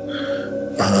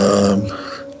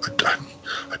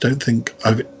 I don't think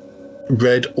I've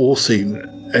read or seen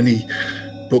any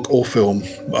book or film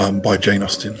by Jane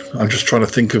Austen. I'm just trying to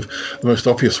think of the most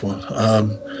obvious one. I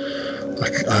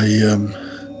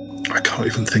can't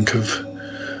even think of.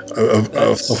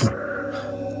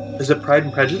 Is it Pride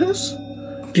and Prejudice?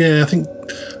 Yeah, I think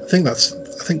that's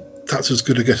as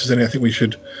good a guess as any. I think we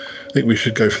should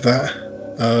go for that.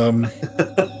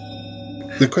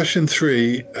 The question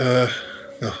 3. I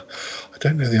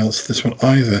don't know the answer to this one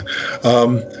either.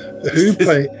 Who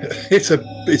play?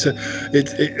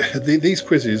 These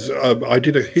quizzes. I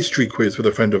did a history quiz with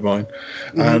a friend of mine,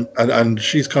 and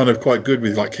she's kind of quite good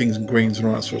with like kings and queens and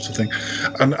all that sorts of thing.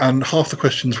 And half the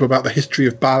questions were about the history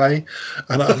of ballet,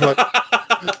 and I'm like,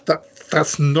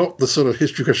 that's not the sort of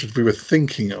history questions we were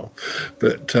thinking of.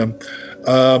 But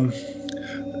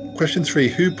question 3: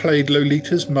 Who played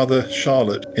Lolita's mother,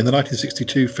 Charlotte, in the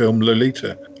 1962 film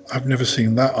Lolita? I've never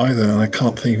seen that either, and I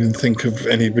can't even think of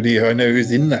anybody I know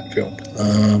who's in that film.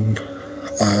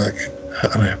 I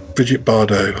don't know, Bridget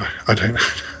Bardot. I don't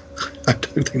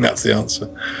think that's the answer.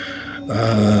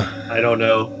 I don't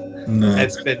know. No.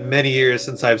 It's been many years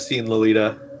since I've seen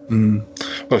Lolita.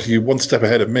 Well, you're one step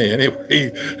ahead of me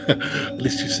anyway. At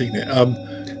least you've seen it.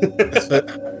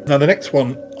 Now the next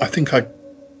one, I think I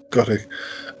got a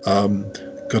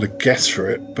guess for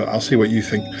it, but I'll see what you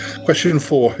think. Question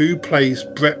 4: Who plays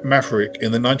Brett Maverick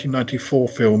in the 1994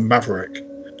 film Maverick?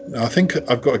 Now, I think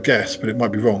I've got a guess, but it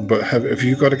might be wrong. But have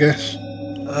you got a guess?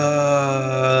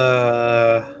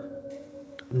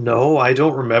 No, I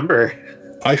don't remember.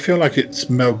 I feel like it's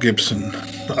Mel Gibson.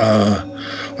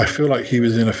 I feel like he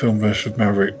was in a film version of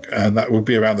Maverick, and that would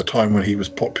be around the time when he was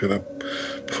popular,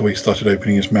 before he started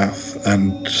opening his mouth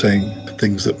and saying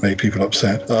things that made people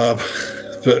upset.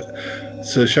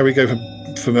 So shall we go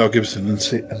for Mel Gibson and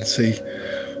see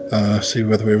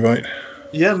whether we're right?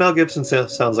 Yeah, Mel Gibson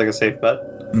sounds like a safe bet.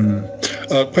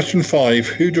 Question 5: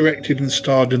 Who directed and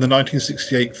starred in the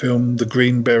 1968 film The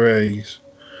Green Berets?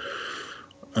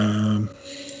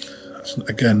 That's,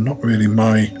 again, not really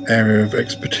my area of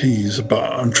expertise, but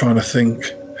I'm trying to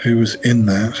think who was in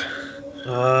that.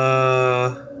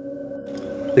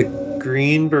 The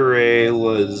Green Beret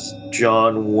was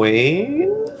John Wayne.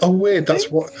 Oh, weird.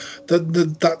 That's what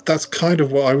that's kind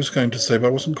of what I was going to say, but I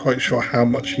wasn't quite sure how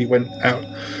much he went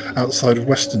outside of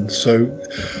Westerns. So,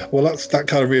 well, that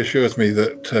kind of reassures me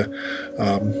that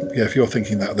if you're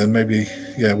thinking that, then maybe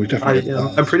we definitely.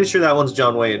 I'm pretty sure that one's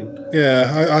John Wayne.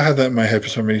 Yeah, I had that in my head for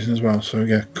some reason as well. So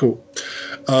yeah, cool.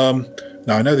 Now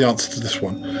I know the answer to this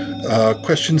one.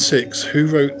 Question 6: Who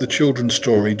wrote the children's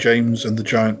story James and the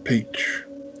Giant Peach?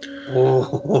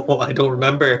 Oh, I don't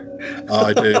remember.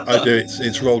 I do.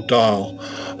 It's Roald Dahl.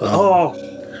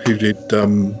 Who did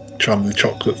Charlie and the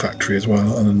Chocolate Factory as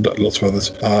well, and lots of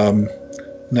others.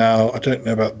 Now, I don't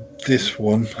know about this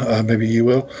one. Maybe you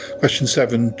will. Question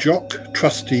 7: Jock,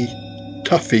 Trusty,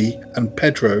 Tuffy, and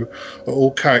Pedro are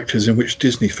all characters in which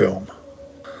Disney film?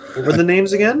 What were the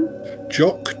names again?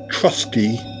 Jock,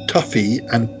 Trusty, Tuffy,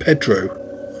 and Pedro.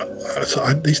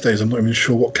 These days, I'm not even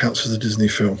sure what counts as a Disney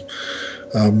film.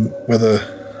 Whether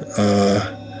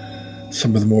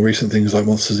some of the more recent things like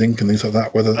Monsters Inc. and things like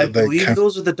that, whether I believe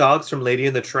those are the dogs from Lady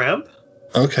and the Tramp.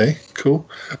 Okay, cool.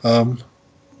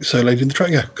 So Lady and the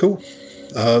Tramp, yeah, cool.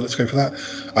 Let's go for that.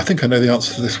 I think I know the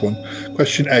answer to this one.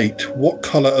 Question 8: What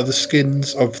colour are the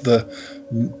skins of the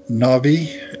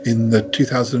Na'vi in the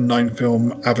 2009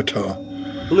 film Avatar?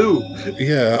 Blue.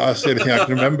 Yeah, that's the only thing I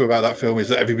can remember about that film is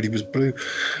that everybody was blue.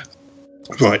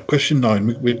 Right, question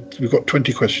 9. We've got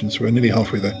 20 questions, so we're nearly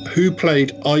halfway there. Who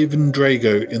played Ivan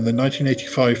Drago in the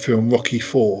 1985 film Rocky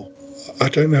IV? I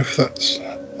don't know if that's...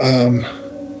 I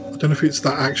don't know if it's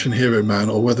that action hero man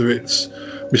or whether it's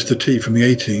Mr. T from the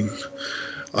A-Team.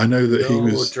 I know that he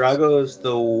was... Drago is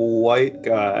the white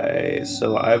guy,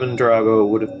 so Ivan Drago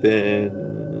would have been...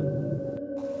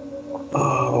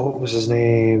 Oh, what was his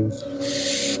name?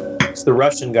 It's the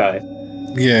Russian guy.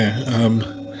 Yeah, I'm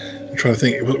trying to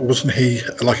think. Wasn't he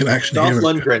like an action hero?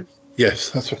 Dolph Lundgren. Yes,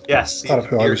 that's what. Yes, that's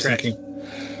who I was thinking.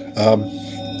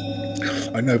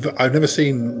 I know, but I've never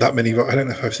seen that many. I don't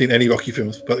know if I've seen any Rocky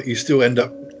films, but you still end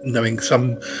up knowing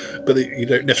some, but you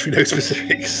don't necessarily know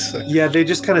specifics. So. Yeah, they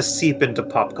just kind of seep into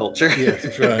pop culture. Yeah,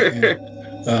 that's right.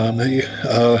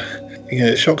 Yeah.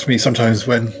 It shocks me sometimes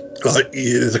when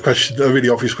there's a really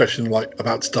obvious question like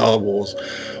about Star Wars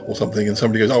or something, and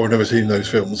somebody goes, "Oh, I've never seen those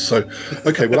films." So,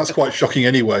 okay, well that's quite shocking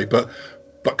anyway. But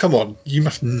But come on, you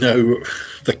must know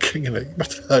the king. You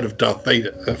must have heard of Darth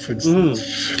Vader, for instance.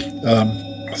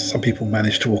 Some people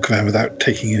manage to walk around without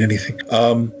taking in anything.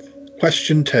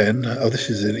 Question 10. Oh, this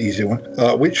is an easy one.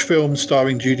 Which film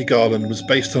starring Judy Garland was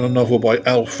based on a novel by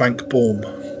L. Frank Baum?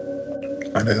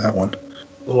 I know that one.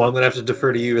 Oh, I'm going to have to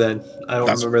defer to you then. I don't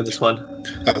remember this one.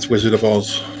 That's Wizard of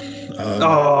Oz.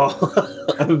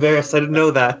 I'm embarrassed. I didn't know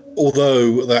that.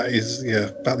 Although that is,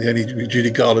 about the only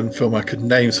Judy Garland film I could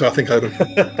name, so I think I would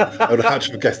have had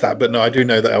to have guessed that. But no, I do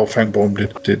know that L. Frank Baum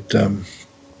did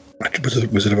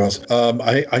Wizard of Oz.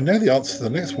 I know the answer to the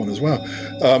next one as well.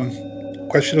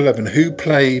 Question 11. Who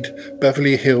played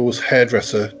Beverly Hills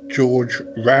hairdresser George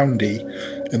Roundy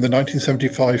in the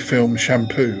 1975 film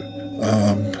Shampoo?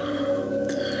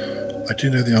 I do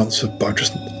know the answer, but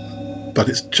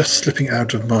it's just slipping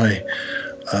out of my...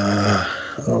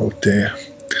 oh dear.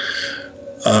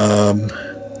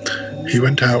 He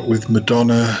went out with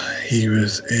Madonna. He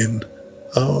was in...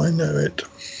 Oh, I know it.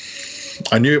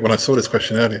 I knew it when I saw this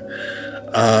question earlier.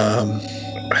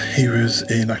 He was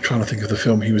in... I'm trying to think of the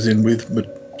film he was in with...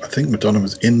 I think Madonna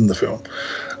was in the film.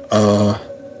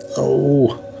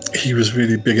 He was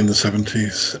really big in the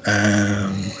 70s.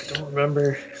 I don't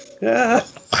remember. Yeah.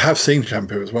 I have seen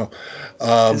Shampoo as well.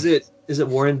 Is it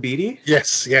Warren Beatty?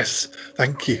 Yes.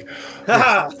 Thank you.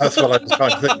 Yes, that's what I was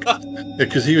trying to think.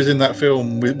 Because he was in that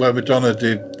film where Madonna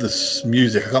did this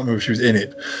music. I can't remember if she was in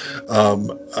it,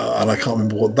 and I can't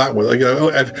remember what that was.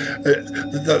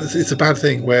 It's a bad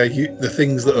thing where the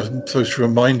things that are supposed to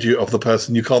remind you of the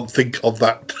person, you can't think of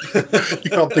that. You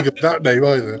can't think of that name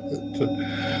either. But,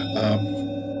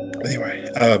 anyway.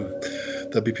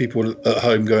 There'll be people at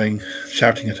home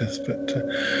shouting at us, but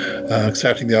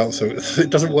shouting the answer. It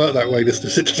doesn't work that way,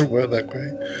 listeners. It doesn't work that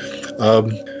way.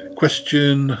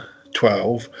 Question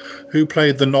 12. Who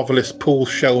played the novelist Paul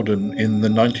Sheldon in the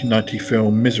 1990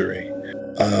 film Misery?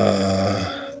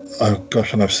 Oh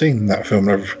gosh, and I've seen that film.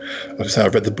 I've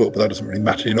read the book, but that doesn't really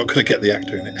matter. You're not going to get the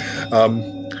actor in it.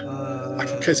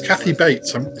 It's Kathy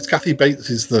Bates. It's Kathy Bates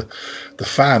is the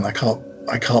fan. I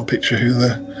can't picture who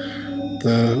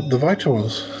the writer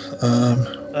was.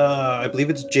 I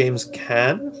believe it's James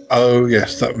Caan. Oh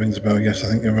yes, that rings a bell. Yes, I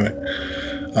think you're right.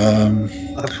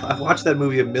 I've watched that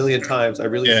movie a million times. I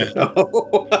really should know.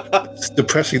 It's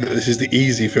depressing that this is the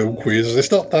easy film quiz. It's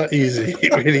not that easy.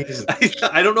 It really isn't.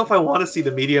 I don't know if I want to see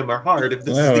the medium or hard if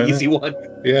this is the easy one.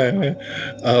 Yeah.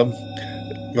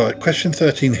 Right. Question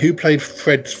 13. Who played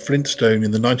Fred Flintstone in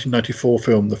the 1994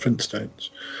 film The Flintstones?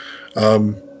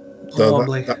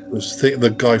 That was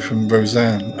the guy from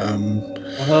Roseanne.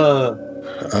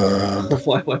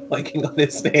 Why am I blanking on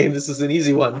his name? This is an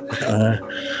easy one. I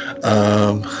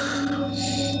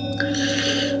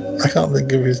can't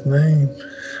think of his name.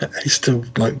 He still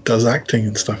does acting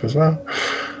and stuff as well.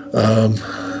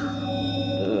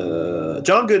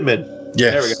 John Goodman.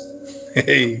 Yes. There we go.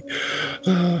 Hey.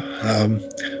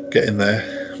 Getting there.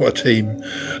 What a team.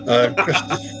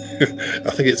 I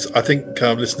think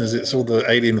listeners, it's all the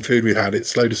alien food we had. It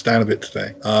slowed us down a bit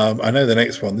today. I know the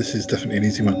next one. This is definitely an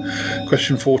easy one.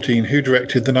 Question 14. Who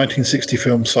directed the 1960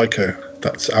 film Psycho?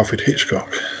 That's Alfred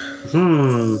Hitchcock.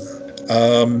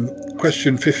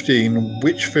 Question 15.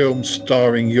 Which film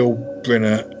starring Yul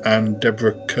Brynner and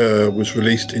Deborah Kerr was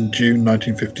released in June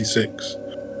 1956?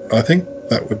 I think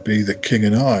that would be The King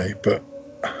and I, but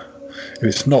if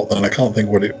it's not, then I can't think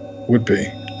what it would be.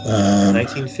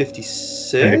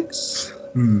 1956?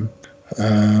 I'm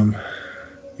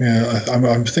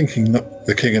thinking not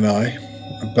The King and I,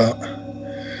 but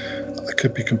I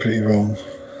could be completely wrong.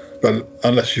 But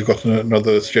unless you've got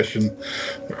another suggestion,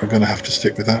 I'm going to have to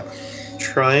stick with that.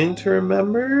 Trying to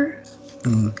remember.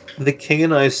 The King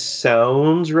and I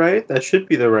sounds right. That should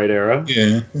be the right era.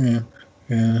 Yeah.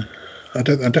 I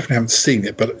definitely haven't seen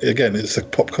it, but again, it's a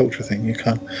pop culture thing. You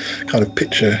can't kind of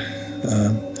picture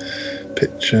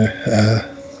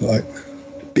like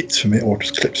bits from it, or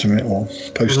just clips from it, or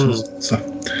posters and stuff.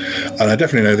 And I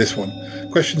definitely know this one.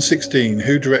 Question 16.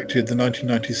 Who directed the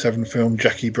 1997 film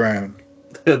Jackie Brown?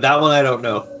 That one I don't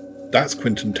know. That's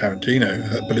Quentin Tarantino,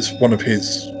 but it's one of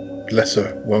his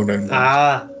lesser well-known ones.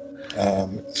 I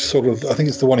think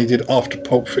it's the one he did after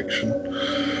Pulp Fiction,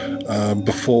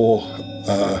 before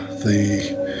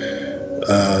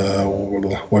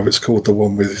whatever it's called, the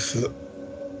one with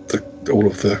all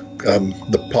of the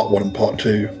part 1 and part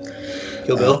 2.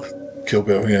 Kill Bill? Kill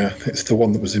Bill, yeah. It's the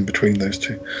one that was in between those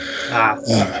two.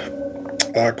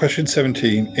 Question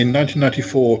 17. In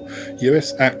 1994,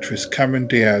 US actress Cameron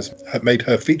Diaz had made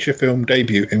her feature film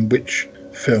debut in which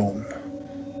film?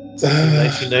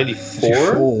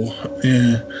 1994?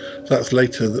 Yeah. That's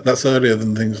later. That's earlier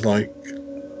than things like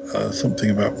Something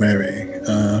About Mary.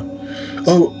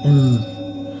 Oh,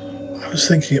 I was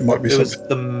thinking it might be It was something.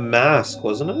 The Mask,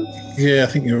 wasn't it? Yeah, I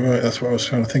think you're right. That's what I was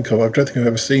trying to think of. I don't think I've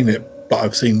ever seen it, but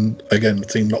I've seen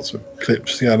lots of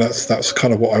clips. Yeah, that's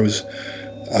kind of what I was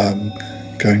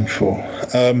going for.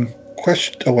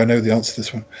 Question. Oh, I know the answer to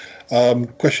this one.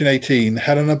 Question 18.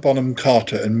 Helena Bonham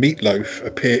Carter and Meatloaf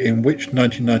appear in which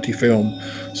 1990 film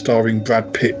starring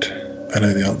Brad Pitt? I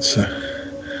know the answer.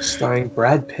 Starring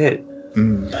Brad Pitt. I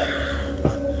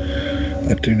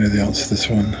do know the answer to this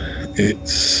one.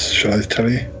 It's. Shall I tell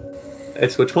you?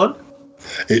 It's which one?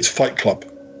 It's Fight Club.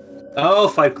 Oh,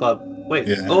 Fight Club. Wait.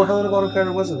 Yeah. Oh, Helena Bonham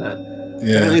Carter wasn't that?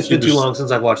 Yeah. Apparently it's been too long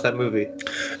since I've watched that movie.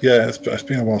 Yeah, it's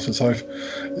been a while since I've.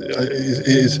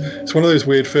 It's one of those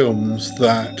weird films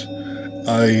that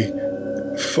I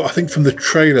think from the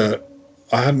trailer,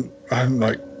 I hadn't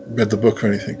like read the book or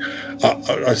anything.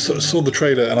 I saw the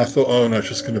trailer and I thought, oh no, it's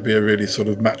just going to be a really sort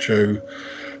of macho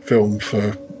film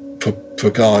for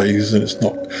guys, and it's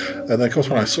not. And then of course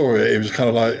when I saw it, it was kind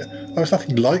of like, oh, it's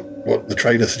nothing like what the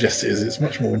trailer suggests it is. It's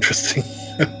much more interesting.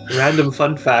 Random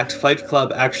fun fact, Fight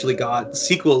Club actually got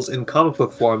sequels in comic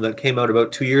book form that came out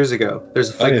about 2 years ago.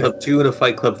 There's a Fight Club 2 and a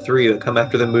Fight Club 3 that come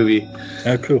after the movie.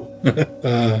 Oh, cool.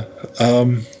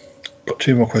 Got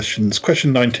two more questions.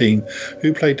 Question 19.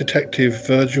 Who played Detective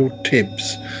Virgil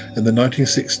Tibbs in the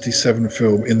 1967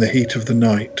 film In the Heat of the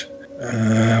Night?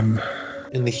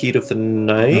 In the Heat of the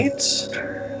Night?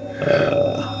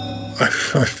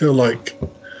 I feel like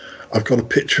I've got a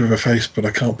picture of a face, but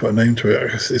I can't put a name to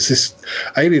it. It's this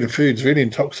alien food's really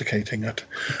intoxicating.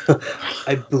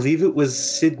 I believe it was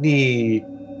Sidney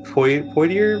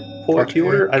Poitier?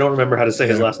 I don't remember how to say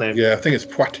his last name. Yeah, I think it's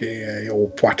Poitier or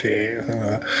Poitier.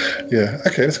 Yeah,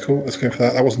 okay, that's cool. Let's go for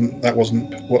that. That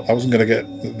wasn't what I wasn't going to get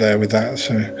there with that.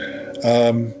 So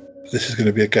this is going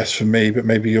to be a guess from me, but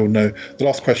maybe you'll know. The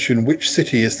last question: which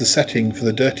city is the setting for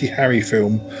the Dirty Harry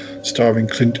film starring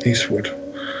Clint Eastwood?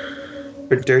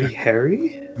 For Dirty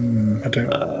Harry? I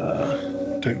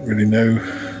don't really know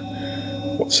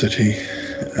what city.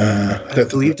 I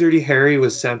believe Dirty Harry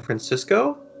was San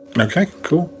Francisco. Okay,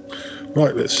 cool.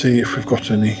 Right, let's see if we've got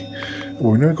any.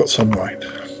 Well, we know we've got some right.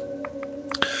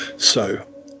 So,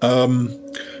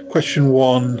 question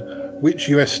 1. Which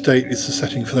US state is the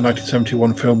setting for the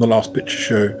 1971 film The Last Picture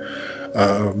Show?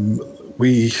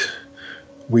 We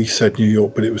said New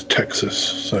York, but it was Texas.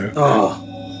 So,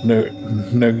 no,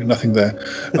 nothing there.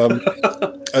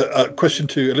 Question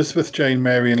 2. Elizabeth, Jane,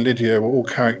 Mary, and Lydia were all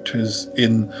characters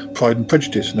in Pride and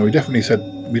Prejudice. No, we definitely said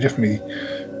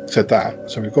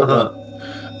that. So we've got that.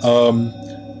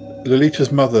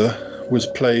 Lolita's mother was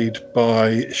played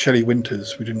by Shelley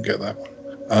Winters. We didn't get that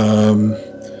one.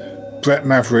 Brett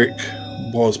Maverick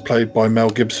was played by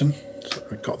Mel Gibson. So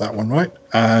we got that one right.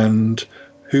 And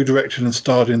who directed and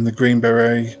starred in The Green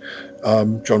Beret?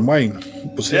 John Wayne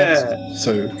was the answer.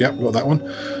 So, yeah, we got that one.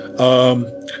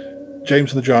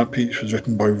 James and the Giant Peach was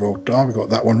written by Roald Dahl. We got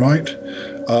that one right.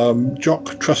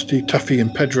 Jock, Trusty, Tuffy,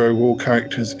 and Pedro were all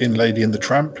characters in Lady and the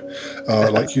Tramp.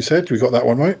 Like you said, we got that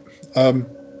one right.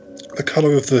 The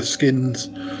colour of the skins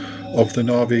of the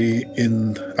Na'vi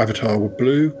in Avatar were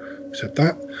blue. We said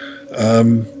that.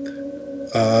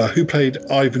 Who played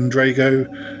Ivan Drago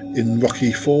in Rocky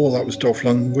IV? That was Dolph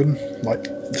Lundgren.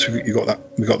 So you got that.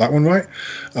 We got that one right.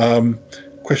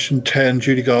 Question 10.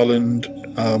 Judy Garland.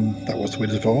 That was The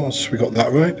Wizard of Oz. We got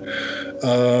that right.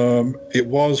 It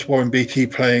was Warren Beatty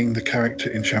playing the character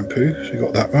in Shampoo. So we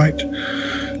got that right.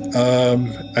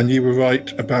 And you were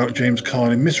right about James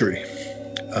Caan in Misery.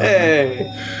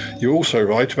 You're also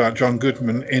right about John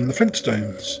Goodman in The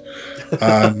Flintstones.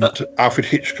 And Alfred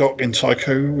Hitchcock in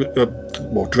Psycho,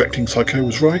 directing Psycho,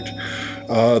 was right.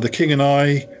 The King and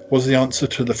I was the answer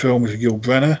to the film with Gil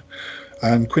Brenner.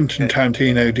 And Quentin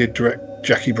Tarantino did direct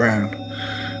Jackie Brown.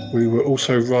 We were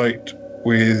also right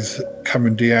with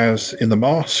Cameron Diaz in The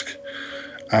Mask.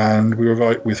 And we were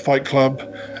right with Fight Club.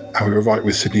 And we were right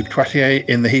with Sidney Poitier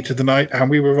in The Heat of the Night. And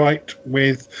we were right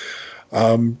with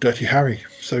Dirty Harry.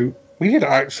 So we did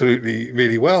absolutely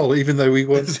really well, even though we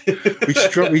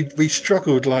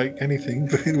struggled like anything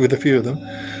with a few of them.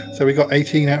 So we got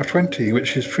 18 out of 20,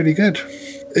 which is pretty good.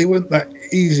 It wasn't that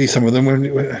easy, some of them,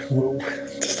 to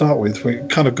start with. We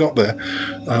kind of got there.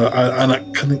 And I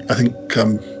think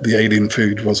the alien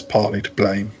food was partly to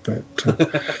blame. But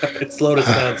it slowed us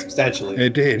down substantially.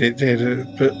 It did.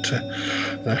 But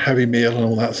a heavy meal and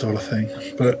all that sort of thing.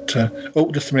 But,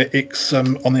 just a minute. Ick's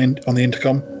on the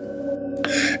intercom.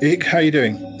 Ick, how are you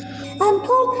doing?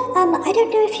 Paul, I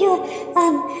don't know if you're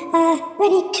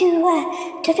ready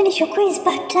to finish your quiz,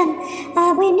 but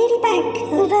we're nearly back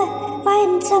over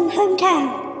Ryan's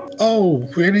hometown. Oh,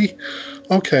 really?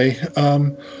 Okay.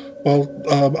 Well,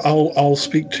 I'll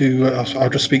speak to. I'll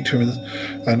just speak to him,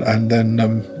 and then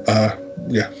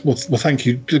yeah. Well, thank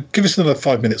you. Give us another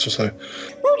 5 minutes or so.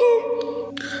 Will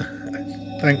do.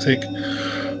 Thanks, Ick.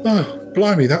 Oh,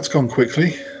 blimey, that's gone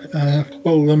quickly.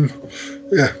 Well,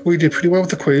 yeah, we did pretty well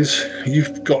with the quiz.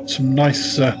 You've got some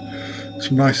nice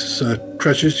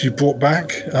treasures you brought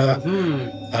back,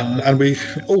 and we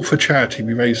all for charity.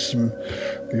 We raised some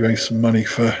money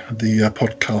for the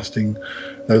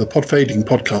the Podfading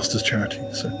Podcasters charity.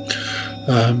 So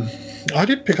I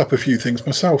did pick up a few things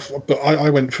myself, but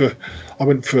I went for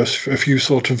a few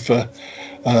sort of.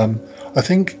 I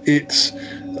think it's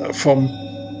from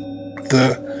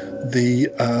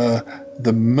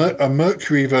a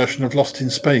Mercury version of Lost in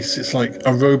Space. It's like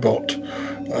a robot.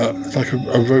 It's like a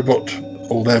robot,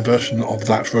 or their version of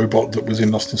that robot that was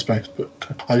in Lost in Space. But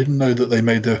I didn't know that they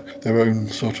made their own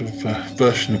sort of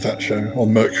version of that show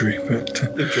on Mercury. But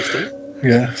Interesting.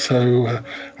 yeah, so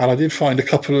and I did find a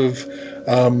couple of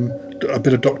a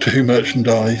bit of Doctor Who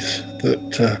merchandise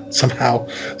that somehow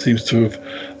seems to have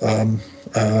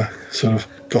sort of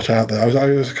got out there. I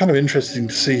was kind of interesting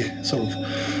to see, sort of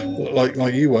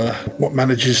like you were, what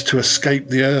manages to escape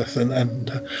the Earth and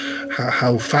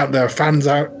how there are fans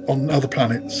out on other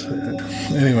planets.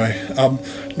 Anyway,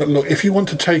 look, if you want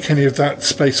to take any of that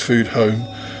space food home,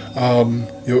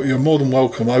 you're more than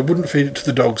welcome. I wouldn't feed it to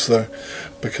the dogs though,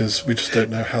 because we just don't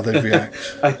know how they'd react.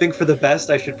 I think for the best,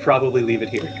 I should probably leave it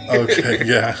here. Okay,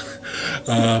 yeah.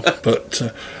 But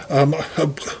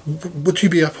would you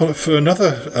be up for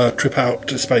another trip out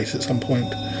to space at some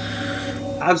point?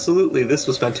 Absolutely, this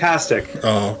was fantastic.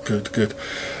 Oh, good.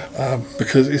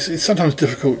 Because it's sometimes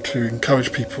difficult to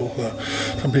encourage people.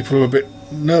 Some people are a bit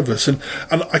nervous, and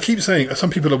I keep saying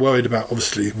some people are worried about,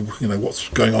 obviously, what's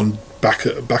going on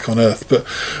back on Earth. But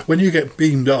when you get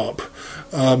beamed up,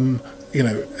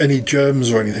 any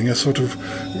germs or anything are sort of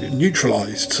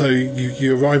neutralised. So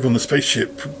you arrive on the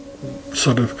spaceship,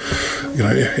 sort of,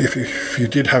 if you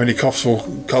did have any coughs or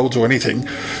colds or anything,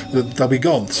 they'll be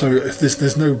gone. So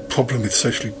there's no problem with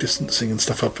socially distancing and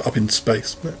stuff up in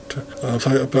space. But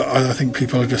I think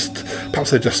people are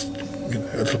perhaps they're just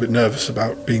a little bit nervous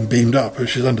about being beamed up,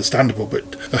 which is understandable.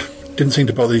 But didn't seem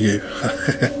to bother you.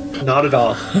 Not at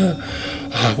all.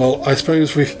 Well, I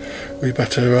suppose we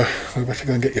better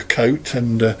go and get your coat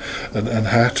and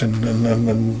hat and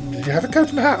do you have a coat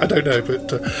and hat? I don't know,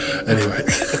 but anyway,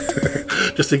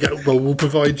 just to get. Well, we'll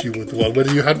provide you with one,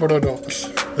 whether you had one or not.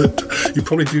 You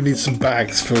probably do need some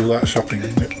bags for all that shopping.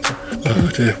 Oh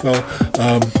dear.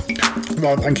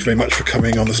 Well, thank you very much for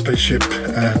coming on the spaceship,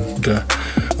 and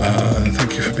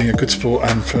thank you for being a good sport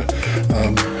and for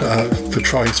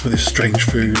trying some of this strange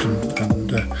food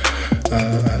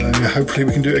and hopefully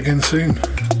we can do it again soon.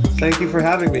 Thank you for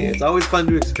having me. It's always fun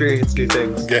to experience new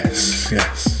things. Yes.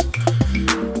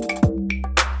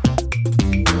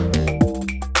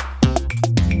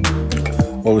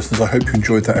 Well, listeners, I hope you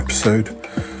enjoyed that episode.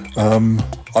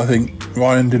 I think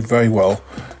Ryan did very well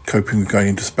coping with going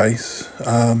into space.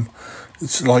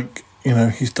 It's like,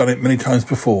 he's done it many times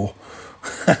before.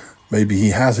 Maybe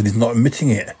he has and he's not admitting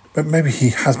it. But maybe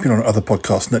he has been on other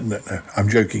podcasts. No, I'm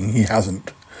joking. He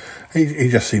hasn't. He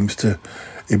just seems to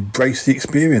embrace the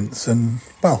experience, and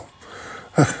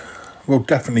we'll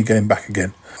definitely get him back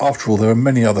again. After all, there are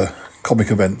many other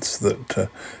comic events that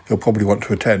he'll probably want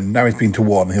to attend. Now he's been to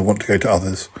one, he'll want to go to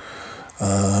others.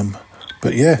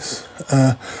 But yes,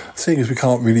 seeing as we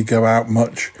can't really go out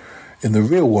much in the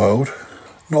real world,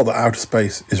 not that outer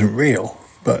space isn't real,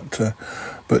 but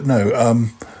no,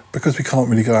 because we can't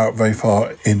really go out very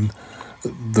far in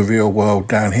the real world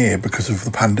down here because of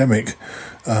the pandemic,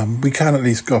 we can at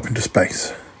least go up into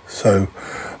space. So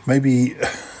maybe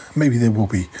there will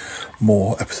be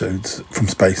more episodes from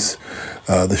space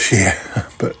this year.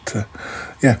 But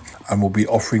and we'll be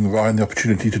offering Ryan the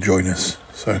opportunity to join us.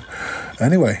 So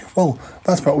anyway, well,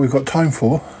 that's about all we've got time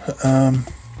for. I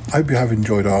hope you have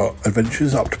enjoyed our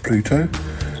adventures up to Pluto.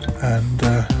 And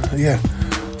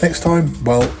next time,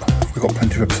 well, we've got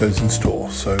plenty of episodes in store.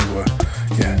 So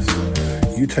yes,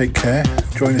 you take care.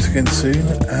 Join us again soon,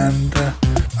 and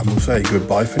we'll say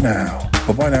goodbye for now.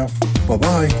 Bye-bye now.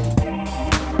 Bye-bye.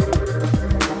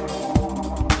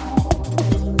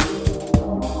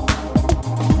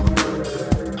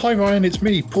 Hi Ryan, it's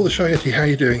me, Paul the Shayeti. How are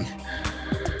you doing?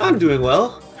 I'm doing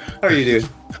well. How are you doing?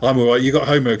 I'm alright. You got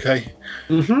home okay?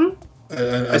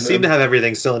 Mm-hmm. I seem to have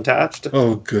everything still attached.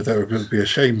 Oh, good. That would be a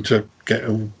shame to get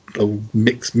all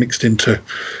mixed into,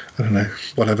 I don't know,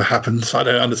 whatever happens. I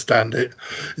don't understand it.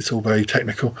 It's all very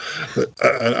technical. But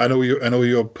and all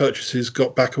your purchases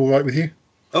got back all right with you?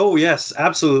 Oh yes,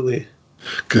 absolutely.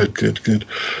 Good.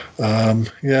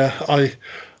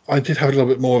 I I did have a little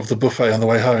bit more of the buffet on the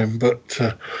way home, but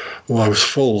I was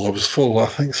full. I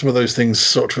think some of those things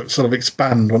sort of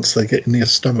expand once they get in your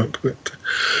stomach.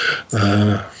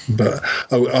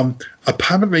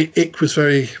 Apparently, Ick was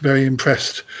very, very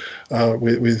impressed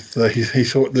with he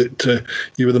thought that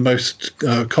you were the most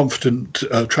confident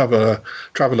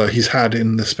traveller he's had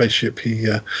in the spaceship. He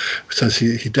says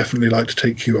he definitely like to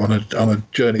take you on a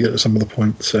journey at some of the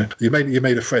points. So you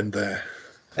made a friend there.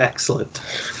 Excellent.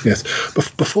 Yes.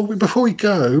 Before we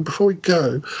go,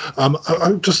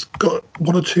 I've just got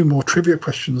one or two more trivia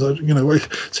questions.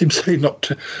 It seems silly not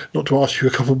to ask you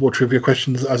a couple more trivia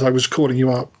questions as I was calling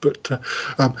you up. But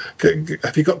have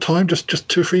you got time? Just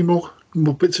 2 or 3 more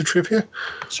bits of trivia.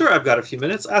 Sure, I've got a few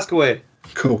minutes. Ask away.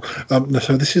 Cool.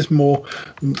 So this is more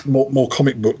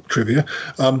comic book trivia.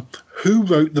 Who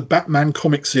wrote the Batman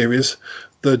comic series,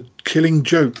 The Killing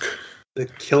Joke? The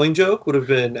Killing Joke would have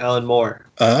been Alan Moore.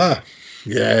 Ah,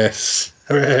 yes.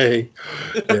 Hooray.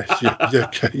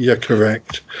 Yes, you're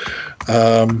correct.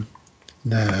 Now,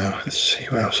 let's see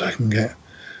what else I can get.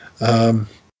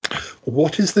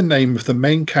 What is the name of the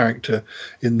main character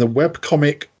in the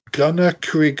webcomic Gunner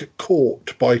Krigg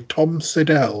Court by Tom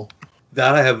Siddell?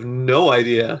 That I have no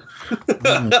idea.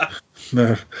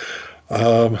 No.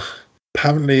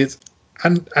 Apparently it's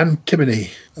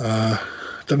Antimony.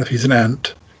 Don't know if he's an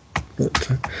ant. But,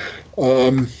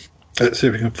 let's see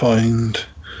if we can find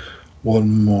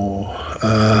one more.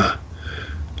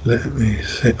 Let me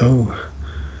see. Oh,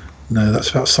 no, that's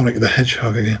about Sonic the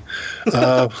Hedgehog again.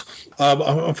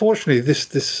 Unfortunately, this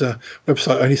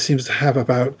website only seems to have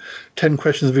about 10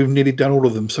 questions. We've nearly done all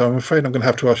of them, so I'm afraid I'm going to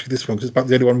have to ask you this one because it's about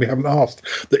the only one we haven't asked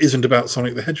that isn't about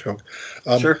Sonic the Hedgehog.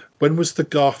 Sure. When was the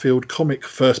Garfield comic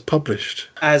first published?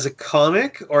 As a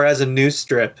comic or as a news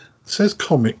strip? It says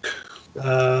comic.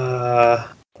 I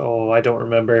don't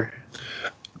remember.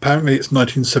 Apparently it's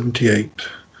 1978.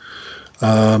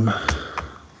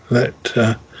 Let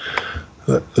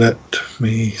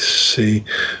me see.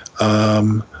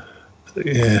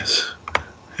 Yes.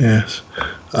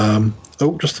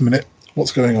 Just a minute.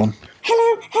 What's going on?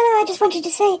 Hello. I just wanted to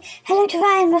say hello to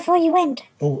Ryan before you went.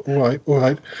 Oh, all right.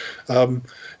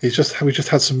 We just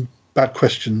had some bad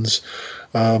questions.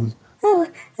 I'm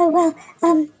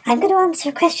going to answer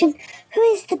a question. Who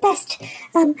is the best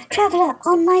traveller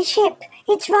on my ship?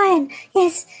 It's Ryan.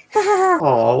 Yes.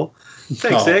 Oh,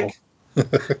 thanks, Nick.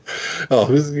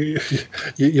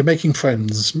 You're making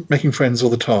friends all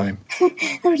the time.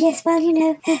 Oh, yes, well,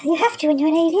 you have to when you're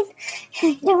an alien.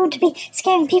 You don't want to be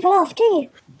scaring people off, do you?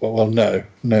 Well, no.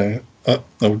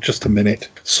 Just a minute.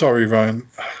 Sorry, Ryan.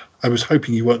 I was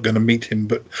hoping you weren't going to meet him,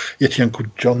 but Yeti Uncle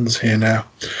John's here now.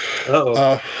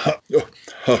 Hello,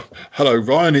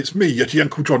 Ryan. It's me, Yeti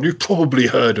Uncle John. You've probably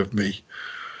heard of me.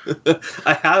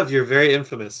 I have. You're very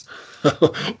infamous.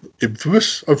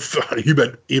 Infamous? You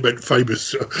meant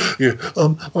famous. Yeah.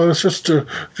 I was just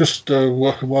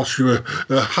whilst you were.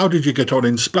 How did you get on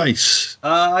in space?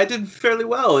 I did fairly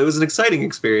well. It was an exciting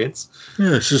experience.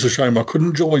 Yes, it's a shame I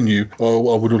couldn't join you.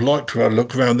 I would have liked to have a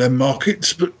look around their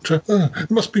markets, but it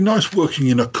must be nice working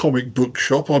in a comic book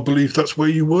shop. I believe that's where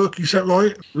you work. Is that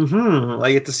right? Mm-hmm.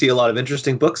 I get to see a lot of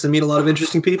interesting books and meet a lot of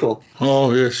interesting people.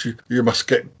 Oh yes, you must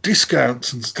get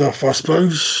discounts and stuff, I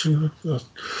suppose.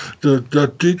 Do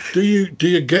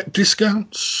you get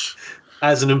discounts?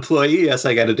 As an employee, yes,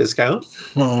 I get a discount.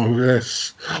 Oh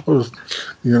yes, I think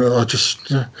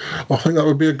that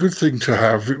would be a good thing to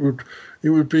have. It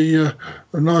would be a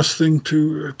nice thing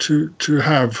to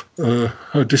have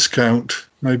a discount.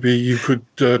 Maybe you could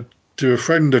do a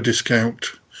friend a discount.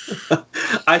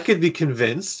 I could be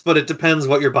convinced, but it depends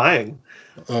what you're buying.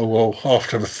 Oh, well, I'll have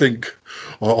to have a think.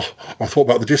 I thought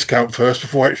about the discount first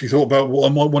before I actually thought about what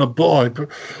I might want to buy, but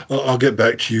I'll get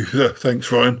back to you.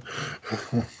 Thanks, Ryan.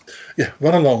 Yeah,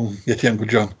 run along, Yeti Uncle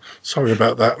John. Sorry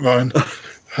about that, Ryan.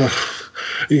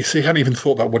 You see, he hadn't even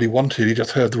thought about what he wanted. He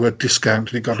just heard the word discount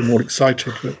and he got more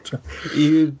excited. But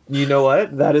you know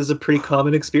what? That is a pretty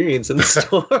common experience in the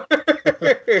store.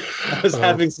 I was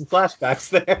having some flashbacks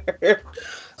there.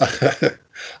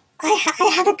 I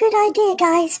have a good idea,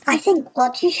 guys. I think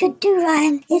what you should do,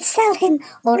 Ryan, is sell him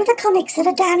all of the comics that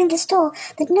are down in the store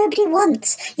that nobody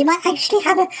wants. You might actually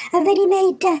have a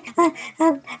ready-made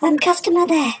customer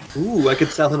there. Ooh, I could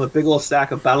sell him a big old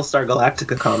stack of Battlestar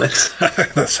Galactica comics.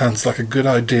 That sounds like a good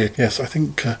idea. Yes, I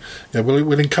think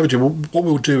we'll encourage him. What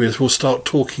we'll do is we'll start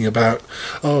talking about,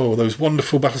 those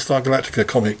wonderful Battlestar Galactica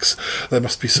comics. They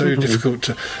must be so difficult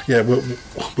to... Yeah,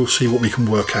 we'll see what we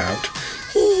can work out.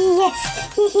 Yes.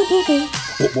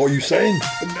 What are you saying?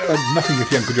 Nothing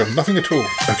with you, Uncle John. Nothing at all.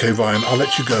 Okay, Ryan, I'll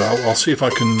let you go. I'll see if I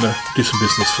can do some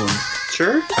business for you.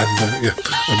 Sure. And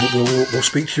and we'll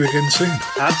speak to you again soon.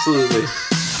 Absolutely.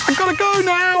 I gotta go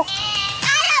now.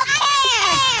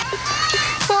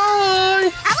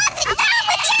 Bye. I want to go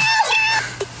with you.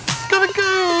 Gotta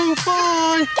go.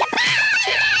 Bye.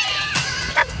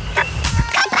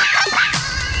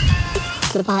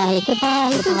 Goodbye,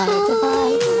 goodbye, goodbye, goodbye,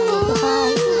 goodbye,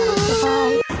 goodbye,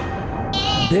 goodbye.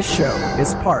 This show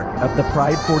is part of the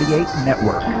Pride 48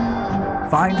 network.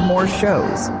 Find more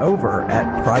shows over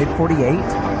at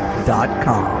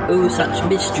pride48.com. Oh, such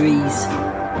mysteries.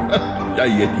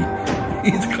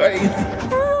 He's crazy.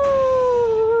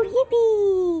 Oh,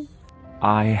 yippee.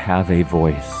 I have a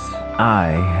voice. I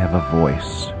have a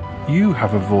voice. You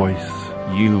have a voice.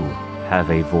 You have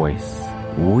a voice.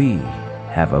 We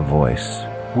have a voice.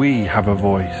 We have a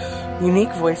voice.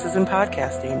 Unique voices in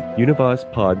podcasting.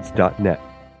 UnivazPods.net.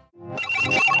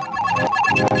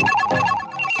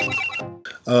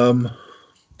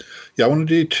 I want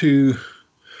to do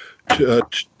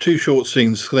two short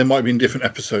scenes. They might be in different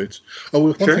episodes.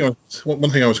 One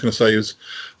thing I was going to say is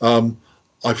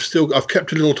I've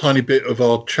kept a little tiny bit of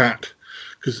our chat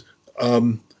because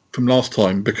from last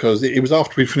time, because it was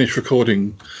after we finished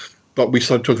recording, but we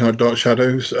started talking about Dark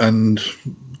Shadows and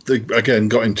again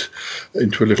got into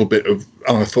a little bit of,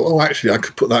 and I thought, actually I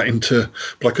could put that into,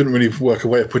 but I couldn't really work a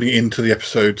way of putting it into the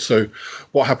episode. So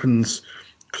what happens,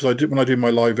 because when I do my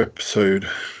live episode,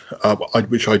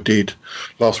 which I did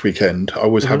last weekend, I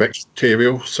always have extra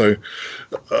material, so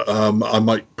I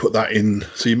might put that in.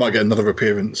 So you might get another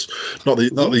appearance. Not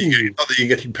that you're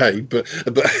getting paid, but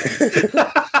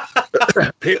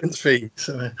appearance fee.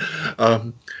 So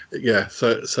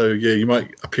you might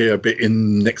appear a bit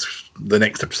in the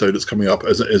next episode that's coming up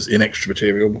as in extra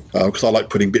material, because I like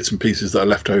putting bits and pieces that are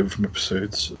left over from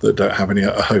episodes that don't have any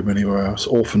a home anywhere else,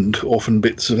 orphan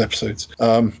bits of episodes.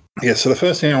 So the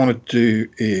first thing I want to do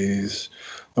is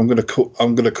I'm going to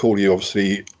call you.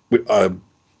 Obviously, I'll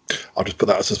just put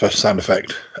that as a special sound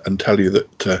effect and tell you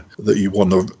that you won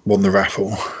the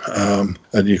raffle,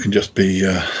 and you can just be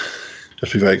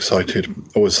very excited,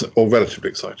 or relatively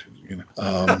excited,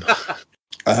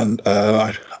 and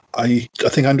I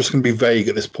think I'm just going to be vague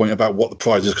at this point about what the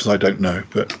prize is because I don't know.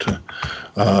 But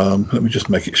let me just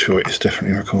make it sure it's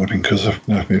definitely recording, because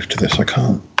I've moved to this. I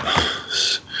can't.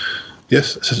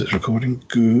 Yes, it says it's recording.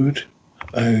 Good.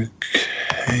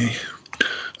 Okay.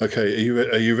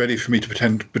 Are you ready for me to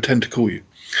pretend to call you?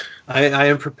 I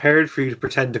am prepared for you to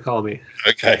pretend to call me.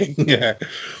 Okay. Yeah.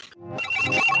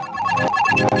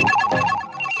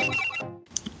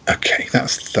 Okay,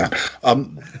 that's that.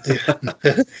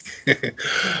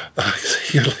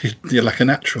 You're like a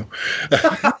natural.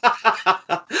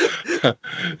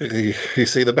 You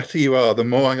see, the better you are, the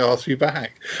more I ask you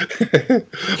back.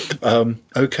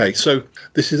 Okay, so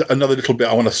this is another little bit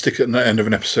I want to stick at the end of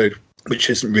an episode, which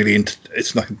isn't really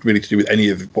it's nothing really to do with any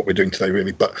of what we're doing today,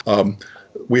 really. But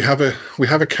we have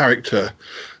a character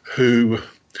who,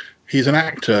 he's an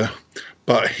actor,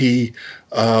 but he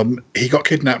got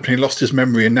kidnapped and he lost his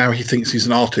memory, and now he thinks he's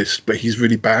an artist, but he's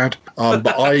really bad.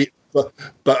 But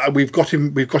we've got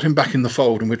him back in the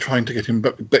fold, and we're trying to get him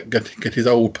get his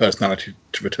old personality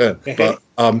to return. But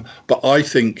I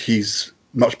think he's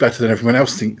much better than everyone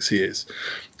else thinks he is.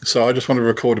 So I just want to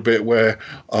record a bit where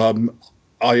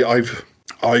I've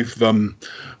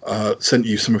sent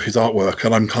you some of his artwork,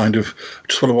 and I'm kind of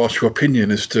just want to ask your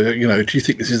opinion as to, do you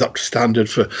think this is up to standard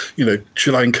for,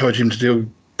 should I encourage him to do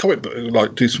comic book,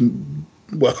 like do some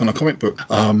work on a comic book?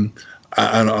 And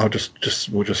I'll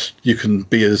you can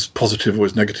be as positive or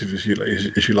as negative as you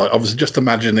like. Obviously, just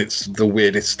imagine it's the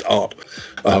weirdest art,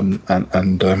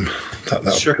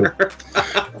 that sure.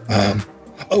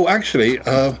 Actually,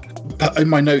 in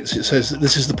my notes it says that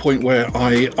this is the point where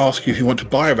I ask you if you want to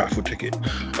buy a raffle ticket.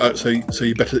 So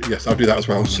you better, yes, I'll do that as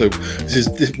well. So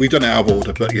we've done it out of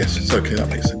order, but yes, it's okay. That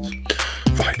makes sense.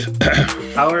 Right.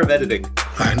 Power of editing.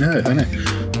 I know.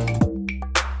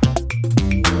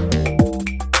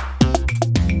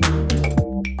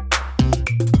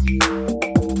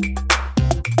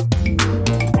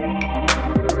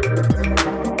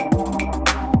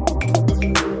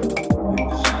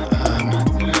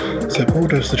 So Paul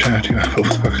does the charity raffle.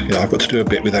 Yeah, I've got to do a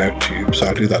bit without you, so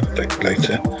I'll do that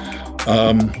later.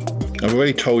 I've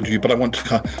already told you, but I want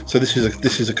to. So this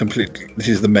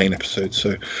is the main episode.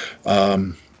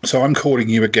 So I'm calling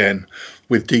you again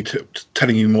with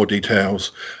telling you more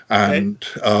details, and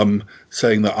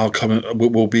saying that I'll come and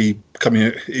we'll be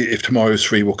coming if tomorrow's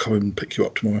free. We'll come and pick you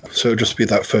up tomorrow. So it'll just be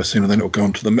that first thing, and then it'll go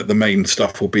on to the main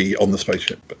stuff. Will be on the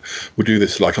spaceship. But we'll do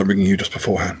this like I'm ringing you just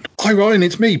beforehand. Hi Ryan,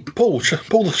 it's me, Paul.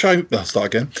 Paul the show. I'll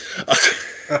start again.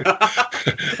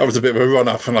 I was a bit of a run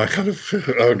up, and I kind of,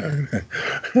 oh no.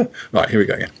 Right, here we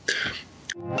go again.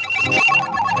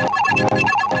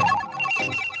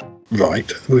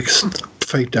 Right, we can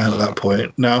fade down at that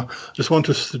point. Now, just want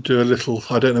us to do a little,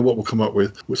 I don't know what we'll come up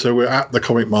with. So we're at the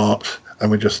Comic Mart, and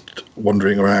we're just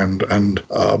wandering around, and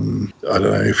I don't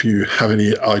know if you have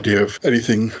any idea of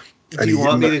anything. Do you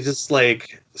want me to just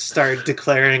start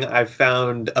declaring I've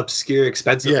found obscure,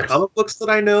 expensive comic books that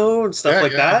I know and stuff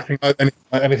like that?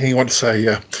 Anything you want to say,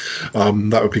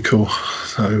 that would be cool.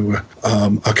 So,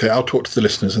 okay, I'll talk to the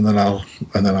listeners, and then I'll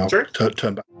sure.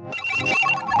 turn back.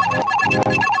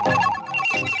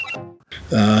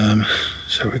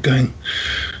 So we're doing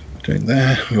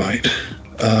there, right?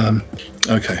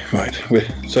 Okay, right.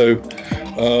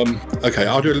 Okay,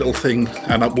 I'll do a little thing,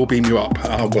 and we'll beam you up.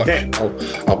 It'll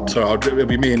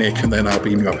be me and Nick, and then I'll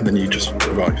beam you up, and then you just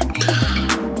arrive.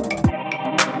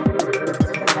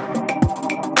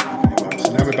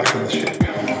 So now we're back on the ship.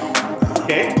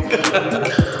 Okay.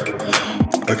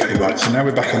 Okay, right. So now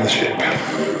we're back on the ship.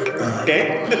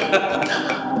 Okay.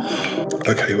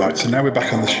 Okay, right. So now we're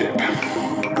back on the ship.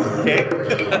 Okay.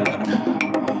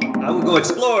 I will go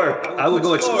explore. I will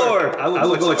go explore. I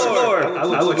will go explore. I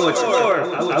will go explore.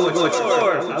 I will go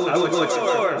explore. I will go explore. I will go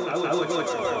explore. I will go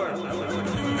explore.